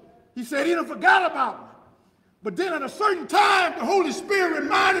 He said he done forgot about me. But then at a certain time, the Holy Spirit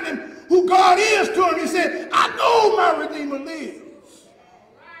reminded him who God is to him. He said, I know my Redeemer lives.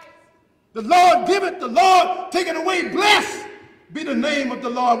 The Lord giveth, the Lord taken away. Blessed be the name of the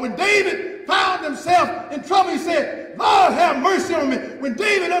Lord. When David found himself in trouble, he said, Lord, have mercy on me. When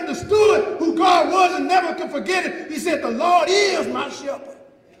David understood who God was and never could forget it, he said, the Lord is my shepherd.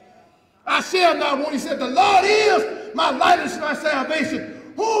 I shall not want. He said, the Lord is my light and my salvation.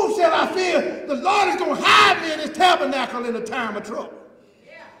 Whom shall I fear? The Lord is going to hide me in his tabernacle in a time of trouble.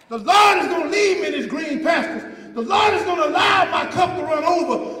 The Lord is going to lead me in his green pastures. The Lord is going to allow my cup to run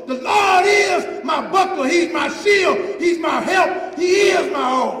over. The Lord is my buckler. He's my shield. He's my help. He is my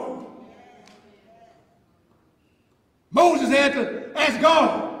all. Moses had to ask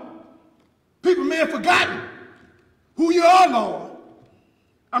God, people may have forgotten who you are, Lord.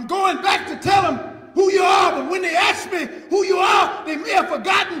 I'm going back to tell them who you are, but when they ask me who you are, they may have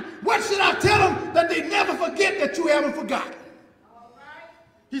forgotten. What should I tell them that they never forget that you haven't forgotten?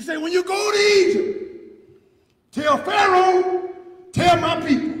 He said, when you go to Egypt, tell Pharaoh, tell my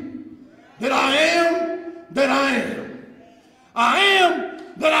people that I am that I am. I am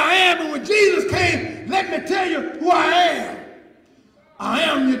that I am. And when Jesus came, let me tell you who I am. I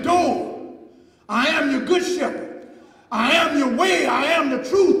am your door. I am your good shepherd. I am your way. I am the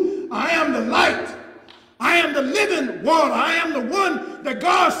truth. I am the light. I am the living water. I am the one that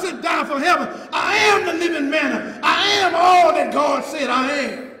God sent down from heaven. I am the living manna. I am all that God said I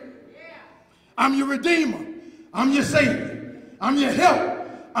am. I'm your redeemer. I'm your savior. I'm your help.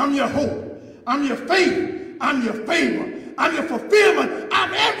 I'm your hope. I'm your faith. I'm your favor. I'm your fulfillment.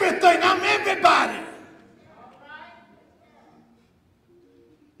 I'm everything. I'm everybody.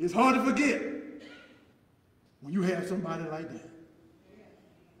 It's hard to forget when you have somebody like that.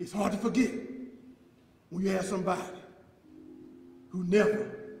 It's hard to forget when you have somebody who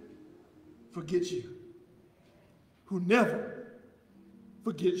never forgets you, who never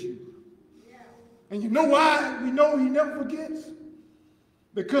forgets you. And you know why we know he never forgets?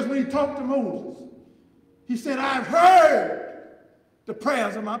 Because when he talked to Moses, he said, I've heard the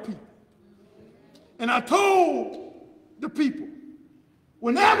prayers of my people. And I told the people,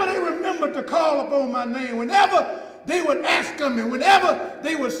 whenever they remembered to call upon my name, whenever they would ask of me, whenever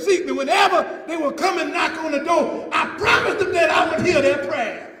they would seek me, whenever they would come and knock on the door, I promised them that I would hear their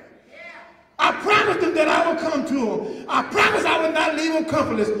prayer. I promised them that I would come to them. I promised I would not leave them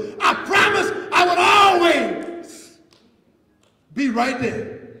comfortless. I promised I would always be right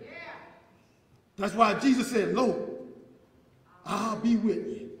there. That's why Jesus said, Lord, I'll be with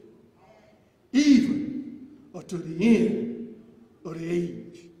you, even until the end of the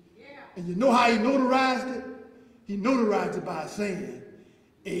age. And you know how he notarized it? He notarized it by saying,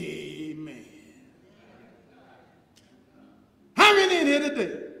 amen. How many in here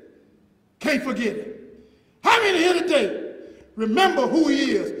today can't forget it? How many here today remember who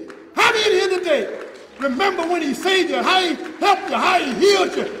he is? How many here today remember when he saved you, how he helped you, how he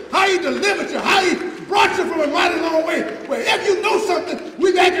healed you, how he delivered you, how he brought you from a mighty long way? Well, if you know something,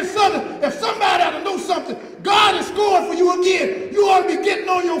 we back in Southern, if somebody ought to know something, God is scoring for you again. You ought to be getting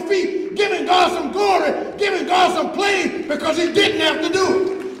on your feet, giving God some glory, giving God some praise, because he didn't have to do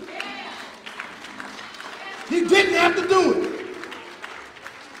it. He didn't have to do it.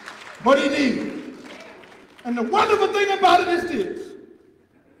 But he did. And the wonderful thing about it is this.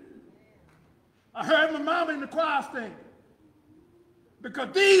 I heard my mama in the choir sing,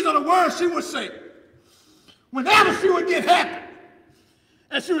 because these are the words she would say whenever she would get happy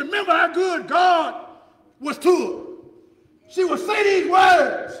and she remembered how good God was to her. She would say these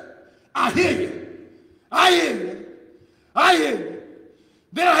words, I hear you, I hear you, I hear you.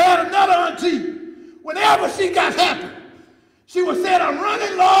 Then I had another auntie, whenever she got happy, she would say, I'm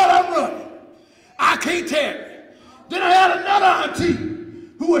running, Lord, I'm running. I can't tarry. Then I had another auntie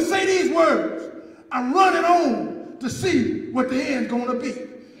who would say these words, I'm running on to see what the end's going to be.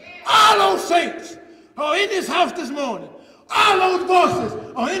 All those saints are in this house this morning. All those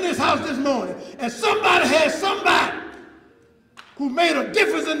voices are in this house this morning. And somebody has somebody who made a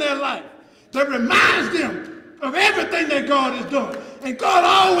difference in their life that reminds them of everything that God has done. And God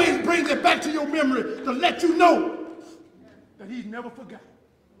always brings it back to your memory to let you know that he's never forgotten.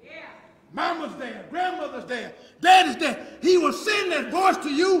 Mama's there, grandmother's there, daddy's there. He will send that voice to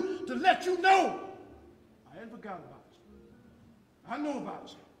you to let you know, I ain't forgotten about you. I know about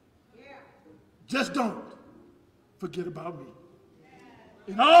you. Just don't forget about me.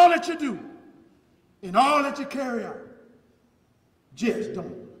 In all that you do, in all that you carry out, just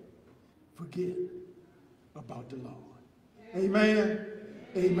don't forget about the Lord. Amen,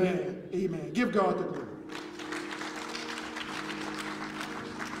 amen, amen. Give God the glory.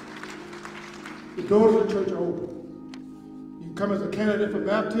 The doors of the church are open. You can come as a candidate for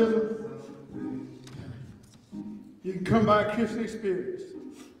baptism. You can come by a Christian experience.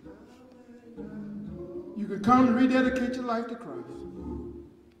 You can come and rededicate your life to Christ.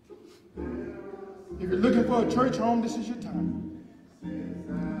 If you're looking for a church home, this is your time.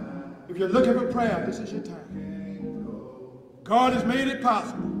 If you're looking for prayer, this is your time. God has made it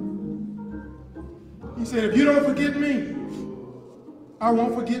possible. He said, if you don't forget me, I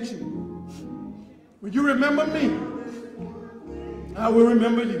won't forget you. When you remember me, I will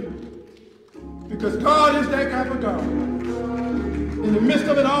remember you. Because God is that kind of God. In the midst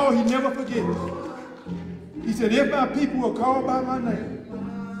of it all, he never forgets. He said, if my people who are called by my name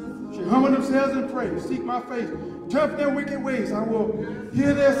should humble themselves and pray, seek my face, turn from their wicked ways, I will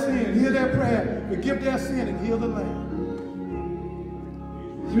hear their sin, hear their prayer, forgive their sin, and heal the land.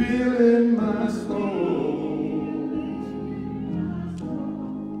 Real in my soul.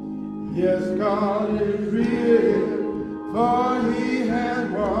 Yes, God is real, for he has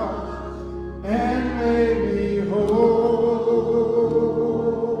washed and made me whole.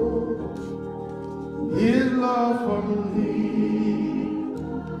 His love for me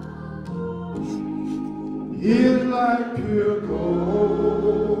is like pure gold.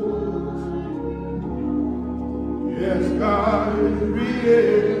 Yes, God is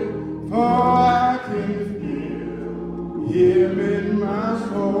real, for I can feel him in my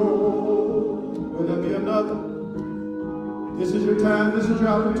soul. Will there be another? This is your time, this is your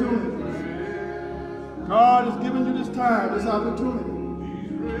opportunity. God has given you this time, this opportunity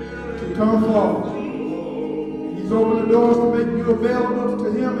to come forward. He's opened the doors to make you available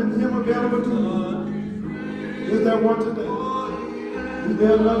to him and him available to you. Is there one today? Is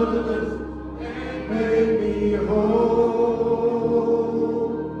there another today? Make me whole.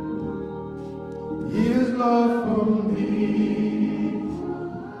 His love for me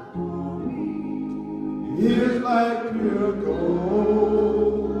is like pure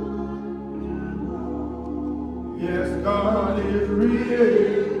gold. Yes, God is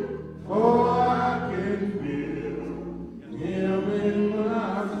real, for I can feel him in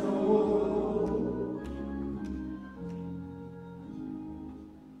my soul.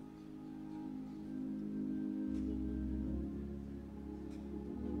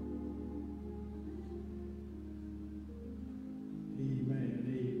 Amen,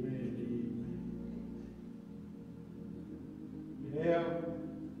 amen, amen. We have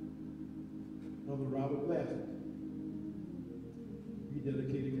Brother Robert Blaster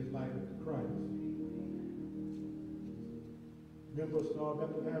rededicating his life to Christ. Remember Star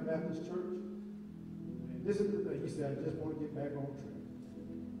Bethlehem Baptist Church? This is the thing. He said, I just want to get back on track.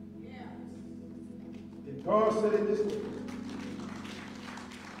 Yeah. And God said it this way.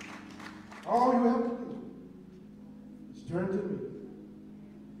 All you have to do is turn to me.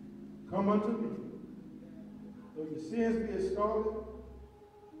 Come unto me. Though your sins be as scarlet,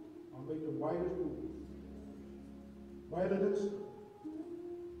 I'll make them white as wool. Whiter than snow.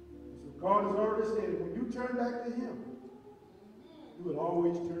 So God has already said, when you turn back to him, you will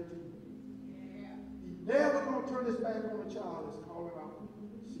always turn to me. Yeah. He's never going to turn his back on a child that's calling out for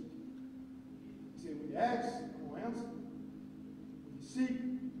seek. He said, when you ask, I'm going to answer. When you seek,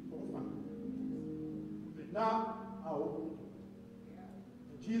 you're going to find. If not, I'll open the door.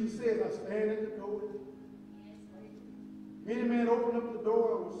 And Jesus says, I stand at the door. Many men open up the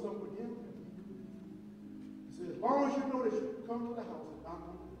door and will sup with him. He said, as long as you know that you can come to the house and knock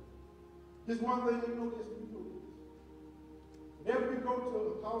on the door. Just one thing you know this, you know this. Whenever you go to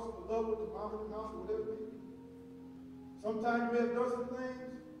a house of love with the mama and house, whatever it is, sometimes you may have done some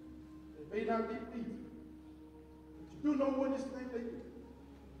things that may not be pleasing. But you do know what this thing they do.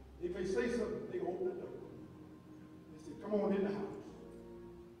 They may say something, they open the door. They say, come on in the house.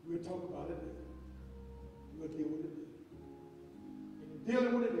 We'll talk about it later. We'll deal with it later. And in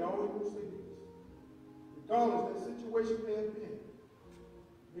dealing with it, they always will say this. Regardless, that situation may have been,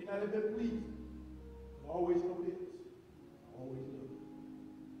 may not have been pleasing, but always know this. I always love you.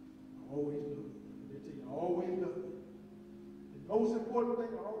 I always love you. They tell you, I always love you. The most important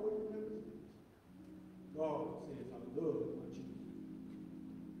thing I always remember is this. God says, I love my children.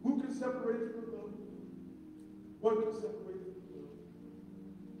 Who can separate us from love? What can separate us from love?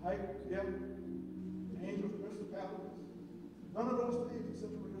 Height, depth, angels, principalities. None of those things can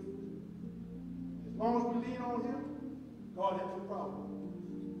separate us from him. As long as we lean on him, God has no problem.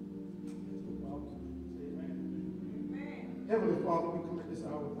 He has no problem. Say amen. Amen. Heavenly Father, we come at this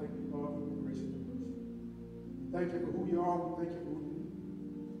hour. Thank you, God, for your grace and your mercy. We thank you for who you are. We thank you for who you are.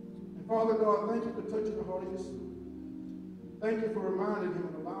 And Father God, thank you for touching the heart of your son. Thank you for reminding him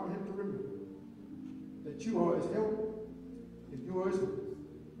and allowing him to remember that you are his help, that you are his hope,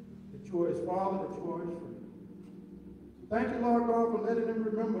 that you are his father, that you are his friend. Thank you, Lord God, for letting him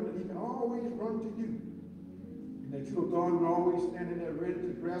remember that he can always run to you, and that you are God who are always standing there ready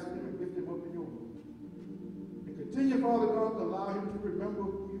to grasp him and lift him up in your arms. And continue, Father God, to allow him to remember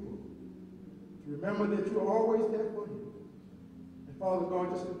who you are, to remember that you are always there for him. And Father God,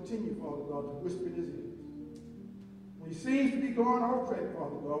 just continue, Father God, to whisper in his ear. When he seems to be going off track,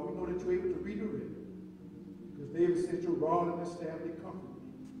 Father God, we know that you're able to redirect. Because David said your rod and your staff, they comfort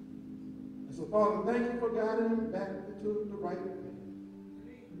me. And so, Father, thank you for guiding him back into the right way.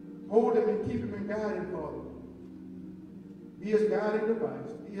 Hold him and keep him and guide him, Father. Be his guiding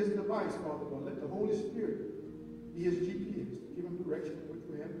device. Be his device, Father God. Let the Holy Spirit be his GPS. Give him direction in which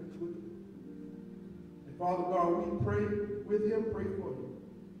we have to do. And Father God, we pray with him, pray for him.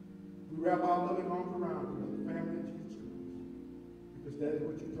 We wrap our loving arms around him and the family of Jesus Christ. Because that is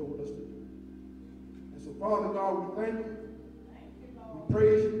what you told us to do. And so, Father God, we thank you. We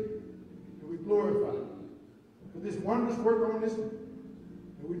praise you. And we glorify you for this wondrous work on this day.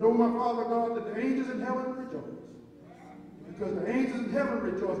 And we know, my Father God, that the angels in heaven rejoice. Because the angels in heaven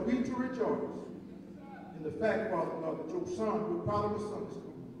rejoice, we too rejoice in the fact, Father God, that your son, your prodigal son, is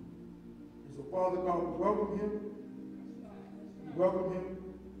coming. And so, Father God, we welcome him. We welcome him.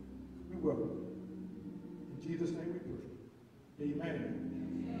 We welcome him. In Jesus' name we pray. Amen.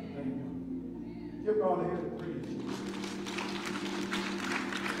 Thank you. Give God a hand of praise.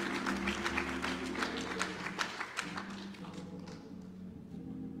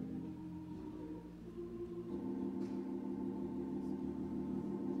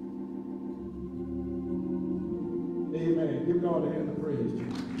 Amen. Give God a hand of praise.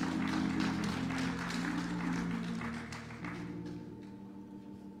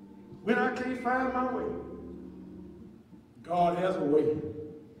 When I can't find my way, God has a way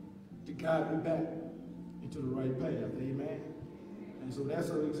to guide me back into the right path. Amen. And so that's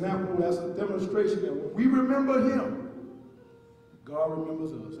an example, that's a demonstration that when we remember him, God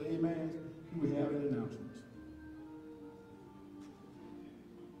remembers us. Amen. Do we have any announcements?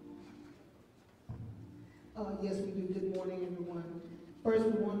 Yes, we do. Good morning, everyone. First,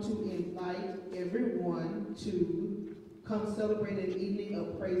 we want to invite everyone to come celebrate an evening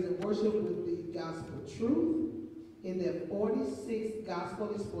of praise and worship with the Gospel Truth in their 46th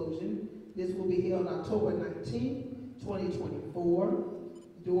Gospel Explosion. This will be held October 19, 2024.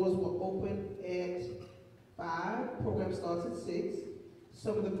 Doors will open at 5. Program starts at 6.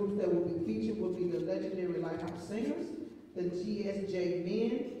 Some of the groups that will be featured will be the legendary Lighthouse Singers, the GSJ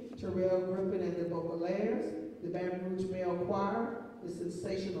Men, Terrell Griffin and the Vocalaires, the Baton Rouge Male Choir, the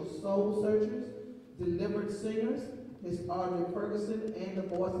Sensational Soul Searchers, Delivered Singers, Miss Audrey Ferguson, and the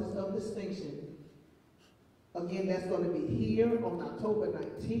Voices of Distinction. Again, that's going to be here on October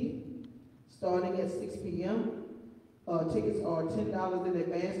 19th, starting at 6 p.m. Tickets are $10 in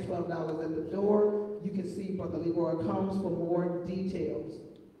advance, $12 at the door. You can see Brother Leroy Combs for more details.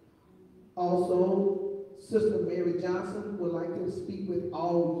 Also, Sister Mary Johnson would like to speak with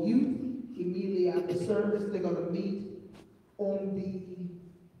all youth immediately after service. They're going to meet on the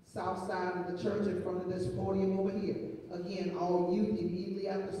south side of the church in front of this podium over here. Again, all youth immediately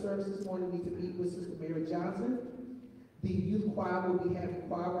after service this morning need to meet with Sister Mary Johnson. The youth choir will be having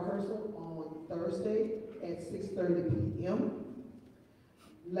choir rehearsal on Thursday at 6:30 p.m.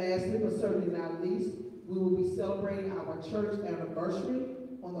 Lastly, but certainly not least, we will be celebrating our church anniversary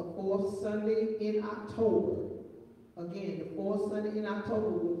on the 4th Sunday in October. Again, the 4th Sunday in October,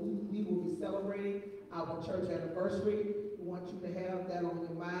 we will be celebrating our church anniversary. We want you to have that on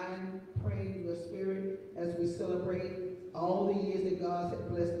your mind, pray in your spirit as we celebrate all the years that God has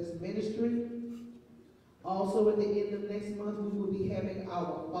blessed this ministry. Also, at the end of next month, we will be having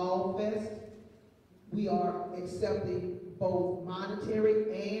our Fall Fest. We are accepting both monetary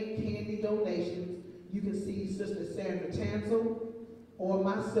and candy donations. You can see Sister Sandra Tansel or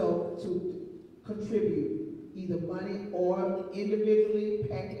myself to contribute either money or individually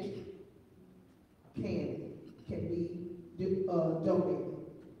packaged candy can be donated.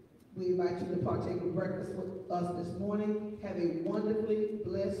 We invite you to partake of breakfast with us this morning. Have a wonderfully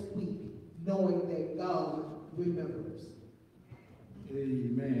blessed week, knowing that God remembers.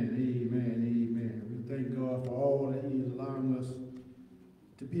 Amen, amen, amen. We thank God for all that he is allowing us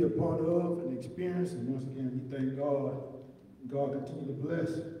to be a part of and experience. And once again, we thank God. God continue to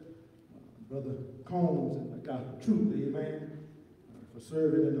bless Brother Combs and the Gospel Truth, amen, for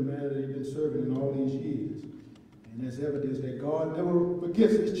serving in the manner that he's been serving in all these years. And that's evidence that God never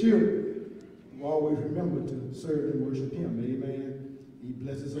forgets his children who always remember to serve and worship him, amen. He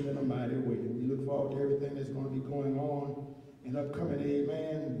blesses them in a mighty way. We look forward to everything that's going to be going on and upcoming,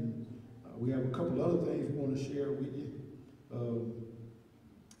 amen. And, we have a couple other things we want to share with you.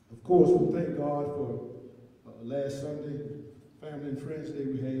 Of course, we thank God for last Sunday, Family and Friends Day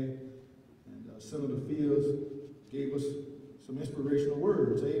we had. And Senator Fields gave us some inspirational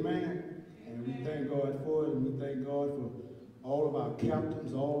words, amen. And we thank God for it, and we thank God for all of our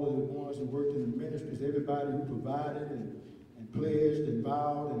captains, all of the ones who worked in the ministries, everybody who provided and pledged and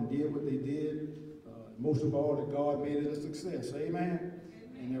vowed and did what they did. Most of all, that God made it a success, amen.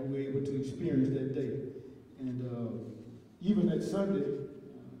 And that we were able to experience that day. And even that Sunday,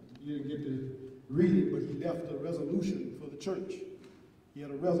 you didn't get to read it, but he left a resolution for the church. He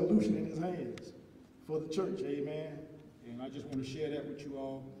had a resolution in his hands for the church, amen. And I just want to share that with you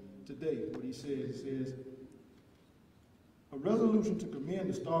all today. What he says, a resolution to commend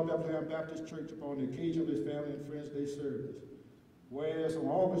the Star Bethlehem Baptist Church upon the occasion of his Family and Friends Day service. Whereas on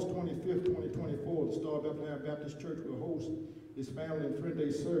August 25th, 2024, the Star Bethlehem Baptist Church will host its Family and Friend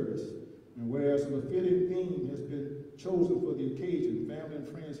Day service. And whereas a befitting theme has been chosen for the occasion, Family and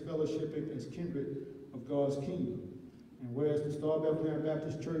Friends Fellowshipping as Kindred of God's Kingdom. And whereas the Star Bethlehem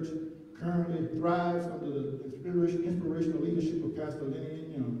Baptist Church currently thrives under the inspirational leadership of Pastor Lenny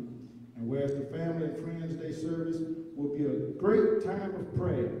and Young. And whereas the Family and Friends Day service will be a great time of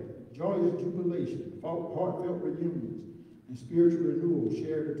prayer, joyous jubilation, heartfelt reunions, and spiritual renewal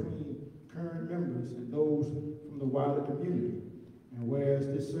shared between current members and those from the wider community. And whereas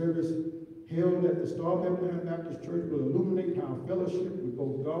this service held at the Star Bethlehem Baptist Church will illuminate how fellowship with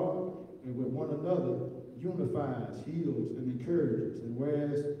both God and with one another unifies, heals, and encourages. And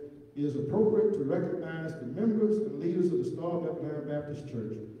whereas it is appropriate to recognize the members and leaders of the Star Bethlehem Baptist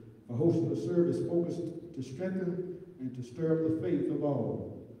Church for hosting a service focused to strengthen and to stir up the faith of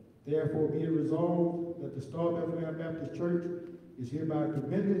all. Therefore, be it resolved that the Star Bethlehem Baptist Church is hereby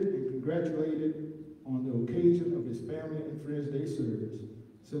commended and congratulated on the occasion of its Family and Friends Day service,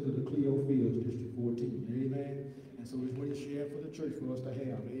 similar to Cleo Fields, District 14. Amen. And so it's what he shared for the church for us to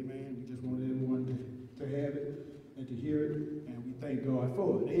have. Amen. We just wanted everyone to have it and to hear it, and we thank God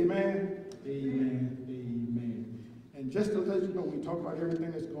for it. Amen. Amen. Amen. And just to let you know, we talk about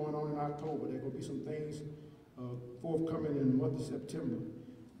everything that's going on in October. There are going to be some things forthcoming in the month of September.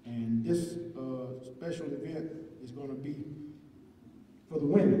 And this special event is going to be for the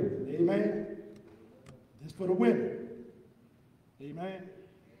women. Amen. It's for the women. Amen.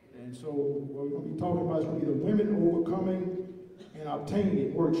 And so what we're going to be talking about is going to be the Women Overcoming and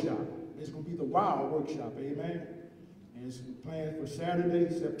Obtaining Workshop. It's going to be the WOW Workshop. Amen. And it's planned for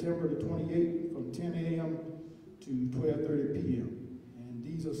Saturday, September the 28th from 10 a.m. to 12:30 p.m. And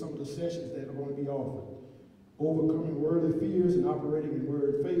these are some of the sessions that are going to be offered. Overcoming worldly fears and operating in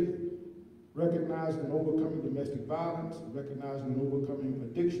word faith, recognizing and overcoming domestic violence, recognizing and overcoming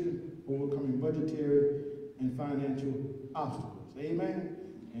addiction, overcoming budgetary and financial obstacles. Amen.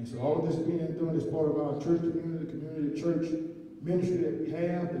 And so all of this being done as part of our church community church ministry that we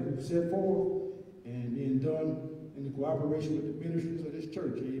have, that we've set forth, and being done in the cooperation with the ministries of this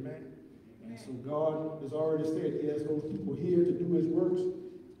church. Amen. And so God has already said he has those people here to do his works,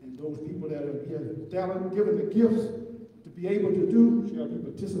 and those people that are talent, given the gifts to be able to do, shall be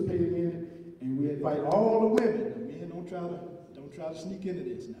participating in it. And we invite all the women. The men don't try to sneak into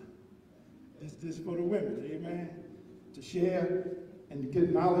this now. This is for the women, amen, to share and to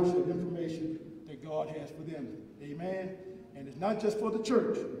get knowledge and information that God has for them, amen. And it's not just for the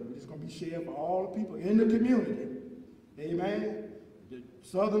church. It's going to be shared for all the people in the community, amen. The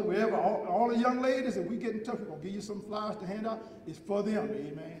Southern, wherever, all the young ladies, if we get in touch, we're going to give you some flyers to hand out. It's for them,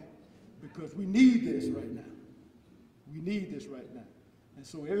 amen, because we need this right now. We need this right now. And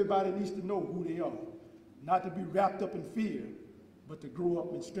so everybody needs to know who they are, not to be wrapped up in fear, but to grow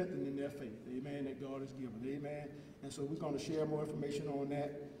up and strengthen in their faith, amen, that God has given, amen. And so we're going to share more information on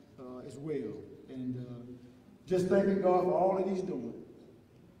that as well. And just thanking God for all that he's doing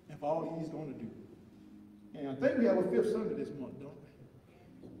and for all that he's going to do. And I think we have a fifth Sunday this month, don't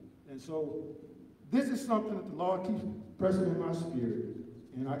we? And so this is something that the Lord keeps pressing in my spirit.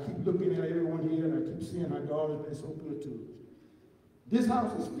 And I keep looking at everyone here, and I keep seeing how God has been so good to us. This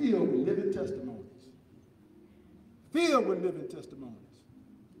house is filled with living testimonies. Filled with living testimonies.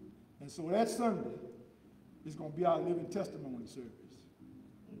 And so that Sunday is going to be our living testimony service.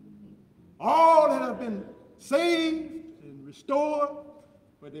 All that have been saved and restored,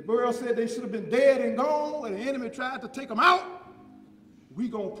 but the girl said they should have been dead and gone, and the enemy tried to take them out, we're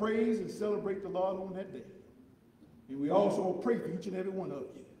going to praise and celebrate the Lord on that day. And we also pray for each and every one of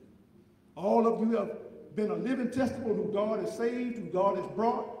you. All of you have been a living testimony who God has saved, who God has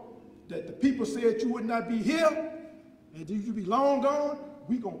brought, that the people said you would not be here, and you be long gone.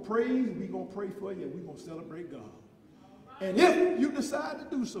 We're going to praise, we're going to pray for you, and we're going to celebrate God. And if you decide to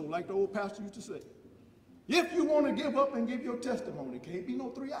do so, like the old pastor used to say, if you want to give up and give your testimony, it can't be no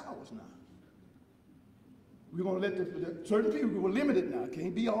 3 hours now. We're going to let certain people, we're limited now. It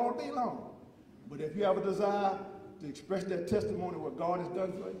can't be all day long. But if you have a desire to express that testimony, what God has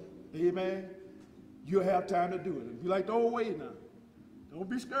done for you, amen, you'll have time to do it. If you like the old way now, don't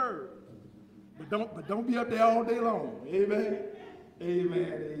be scared. But don't be up there all day long. Amen.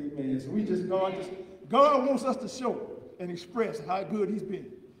 Amen. Amen. So God wants us to show and express how good he's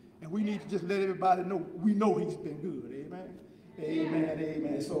been. And we need to just let everybody know we know he's been good. Amen. Amen.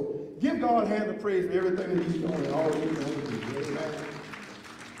 Amen. So give God a hand of praise for everything that he's doing and all that he's going to do. Amen.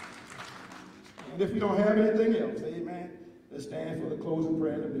 And if we don't have anything else, amen, let's stand for the closing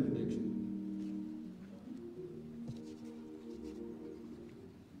prayer and the benediction.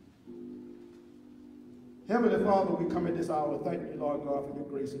 Heavenly Father, we come at this hour. Thank you, Lord God, for your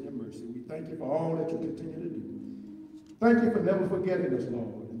grace and your mercy. We thank you for all that you continue to do. Thank you for never forgetting us,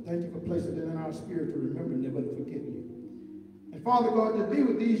 Lord. And thank you for placing it in our spirit to remember never to forget you. And Father God, to be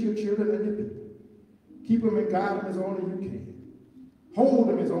with these your children and your people. Keep them and guide them as only you can. Hold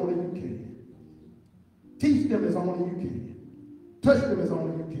them as only you can. Teach them as only you can. Touch them as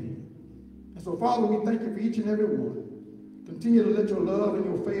only you can. And so, Father, we thank you for each and every one. Continue to let your love and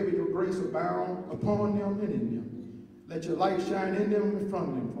your favor, your grace abound upon them and in them. Let your light shine in them and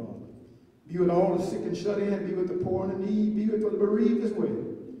from them, Father. Be with all the sick and shut in. Be with the poor and the needy. Be with the bereaved as well.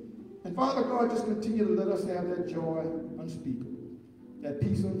 And Father God, just continue to let us have that joy unspeakable, that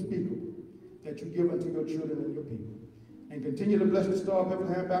peace unspeakable that you give unto your children and your people. And continue to bless the Star of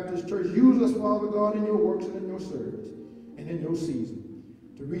Bethlehem Baptist Church. Use us, Father God, in your works and in your service and in your season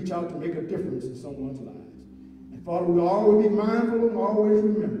to reach out to make a difference in someone's lives. And Father, we'll always be mindful and always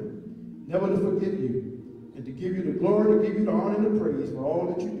remember never to forget you and to give you the glory, to give you the honor and the praise for all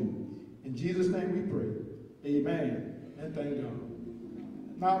that you do. In Jesus' name we pray. Amen and thank God.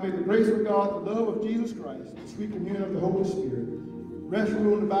 Now may the grace of God, the love of Jesus Christ, the sweet communion of the Holy Spirit, rest,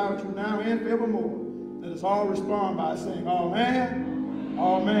 rule, and abide with you now and forevermore. Let us all respond by saying, Amen,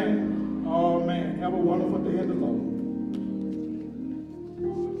 Amen, Amen. Have a wonderful day in the Lord.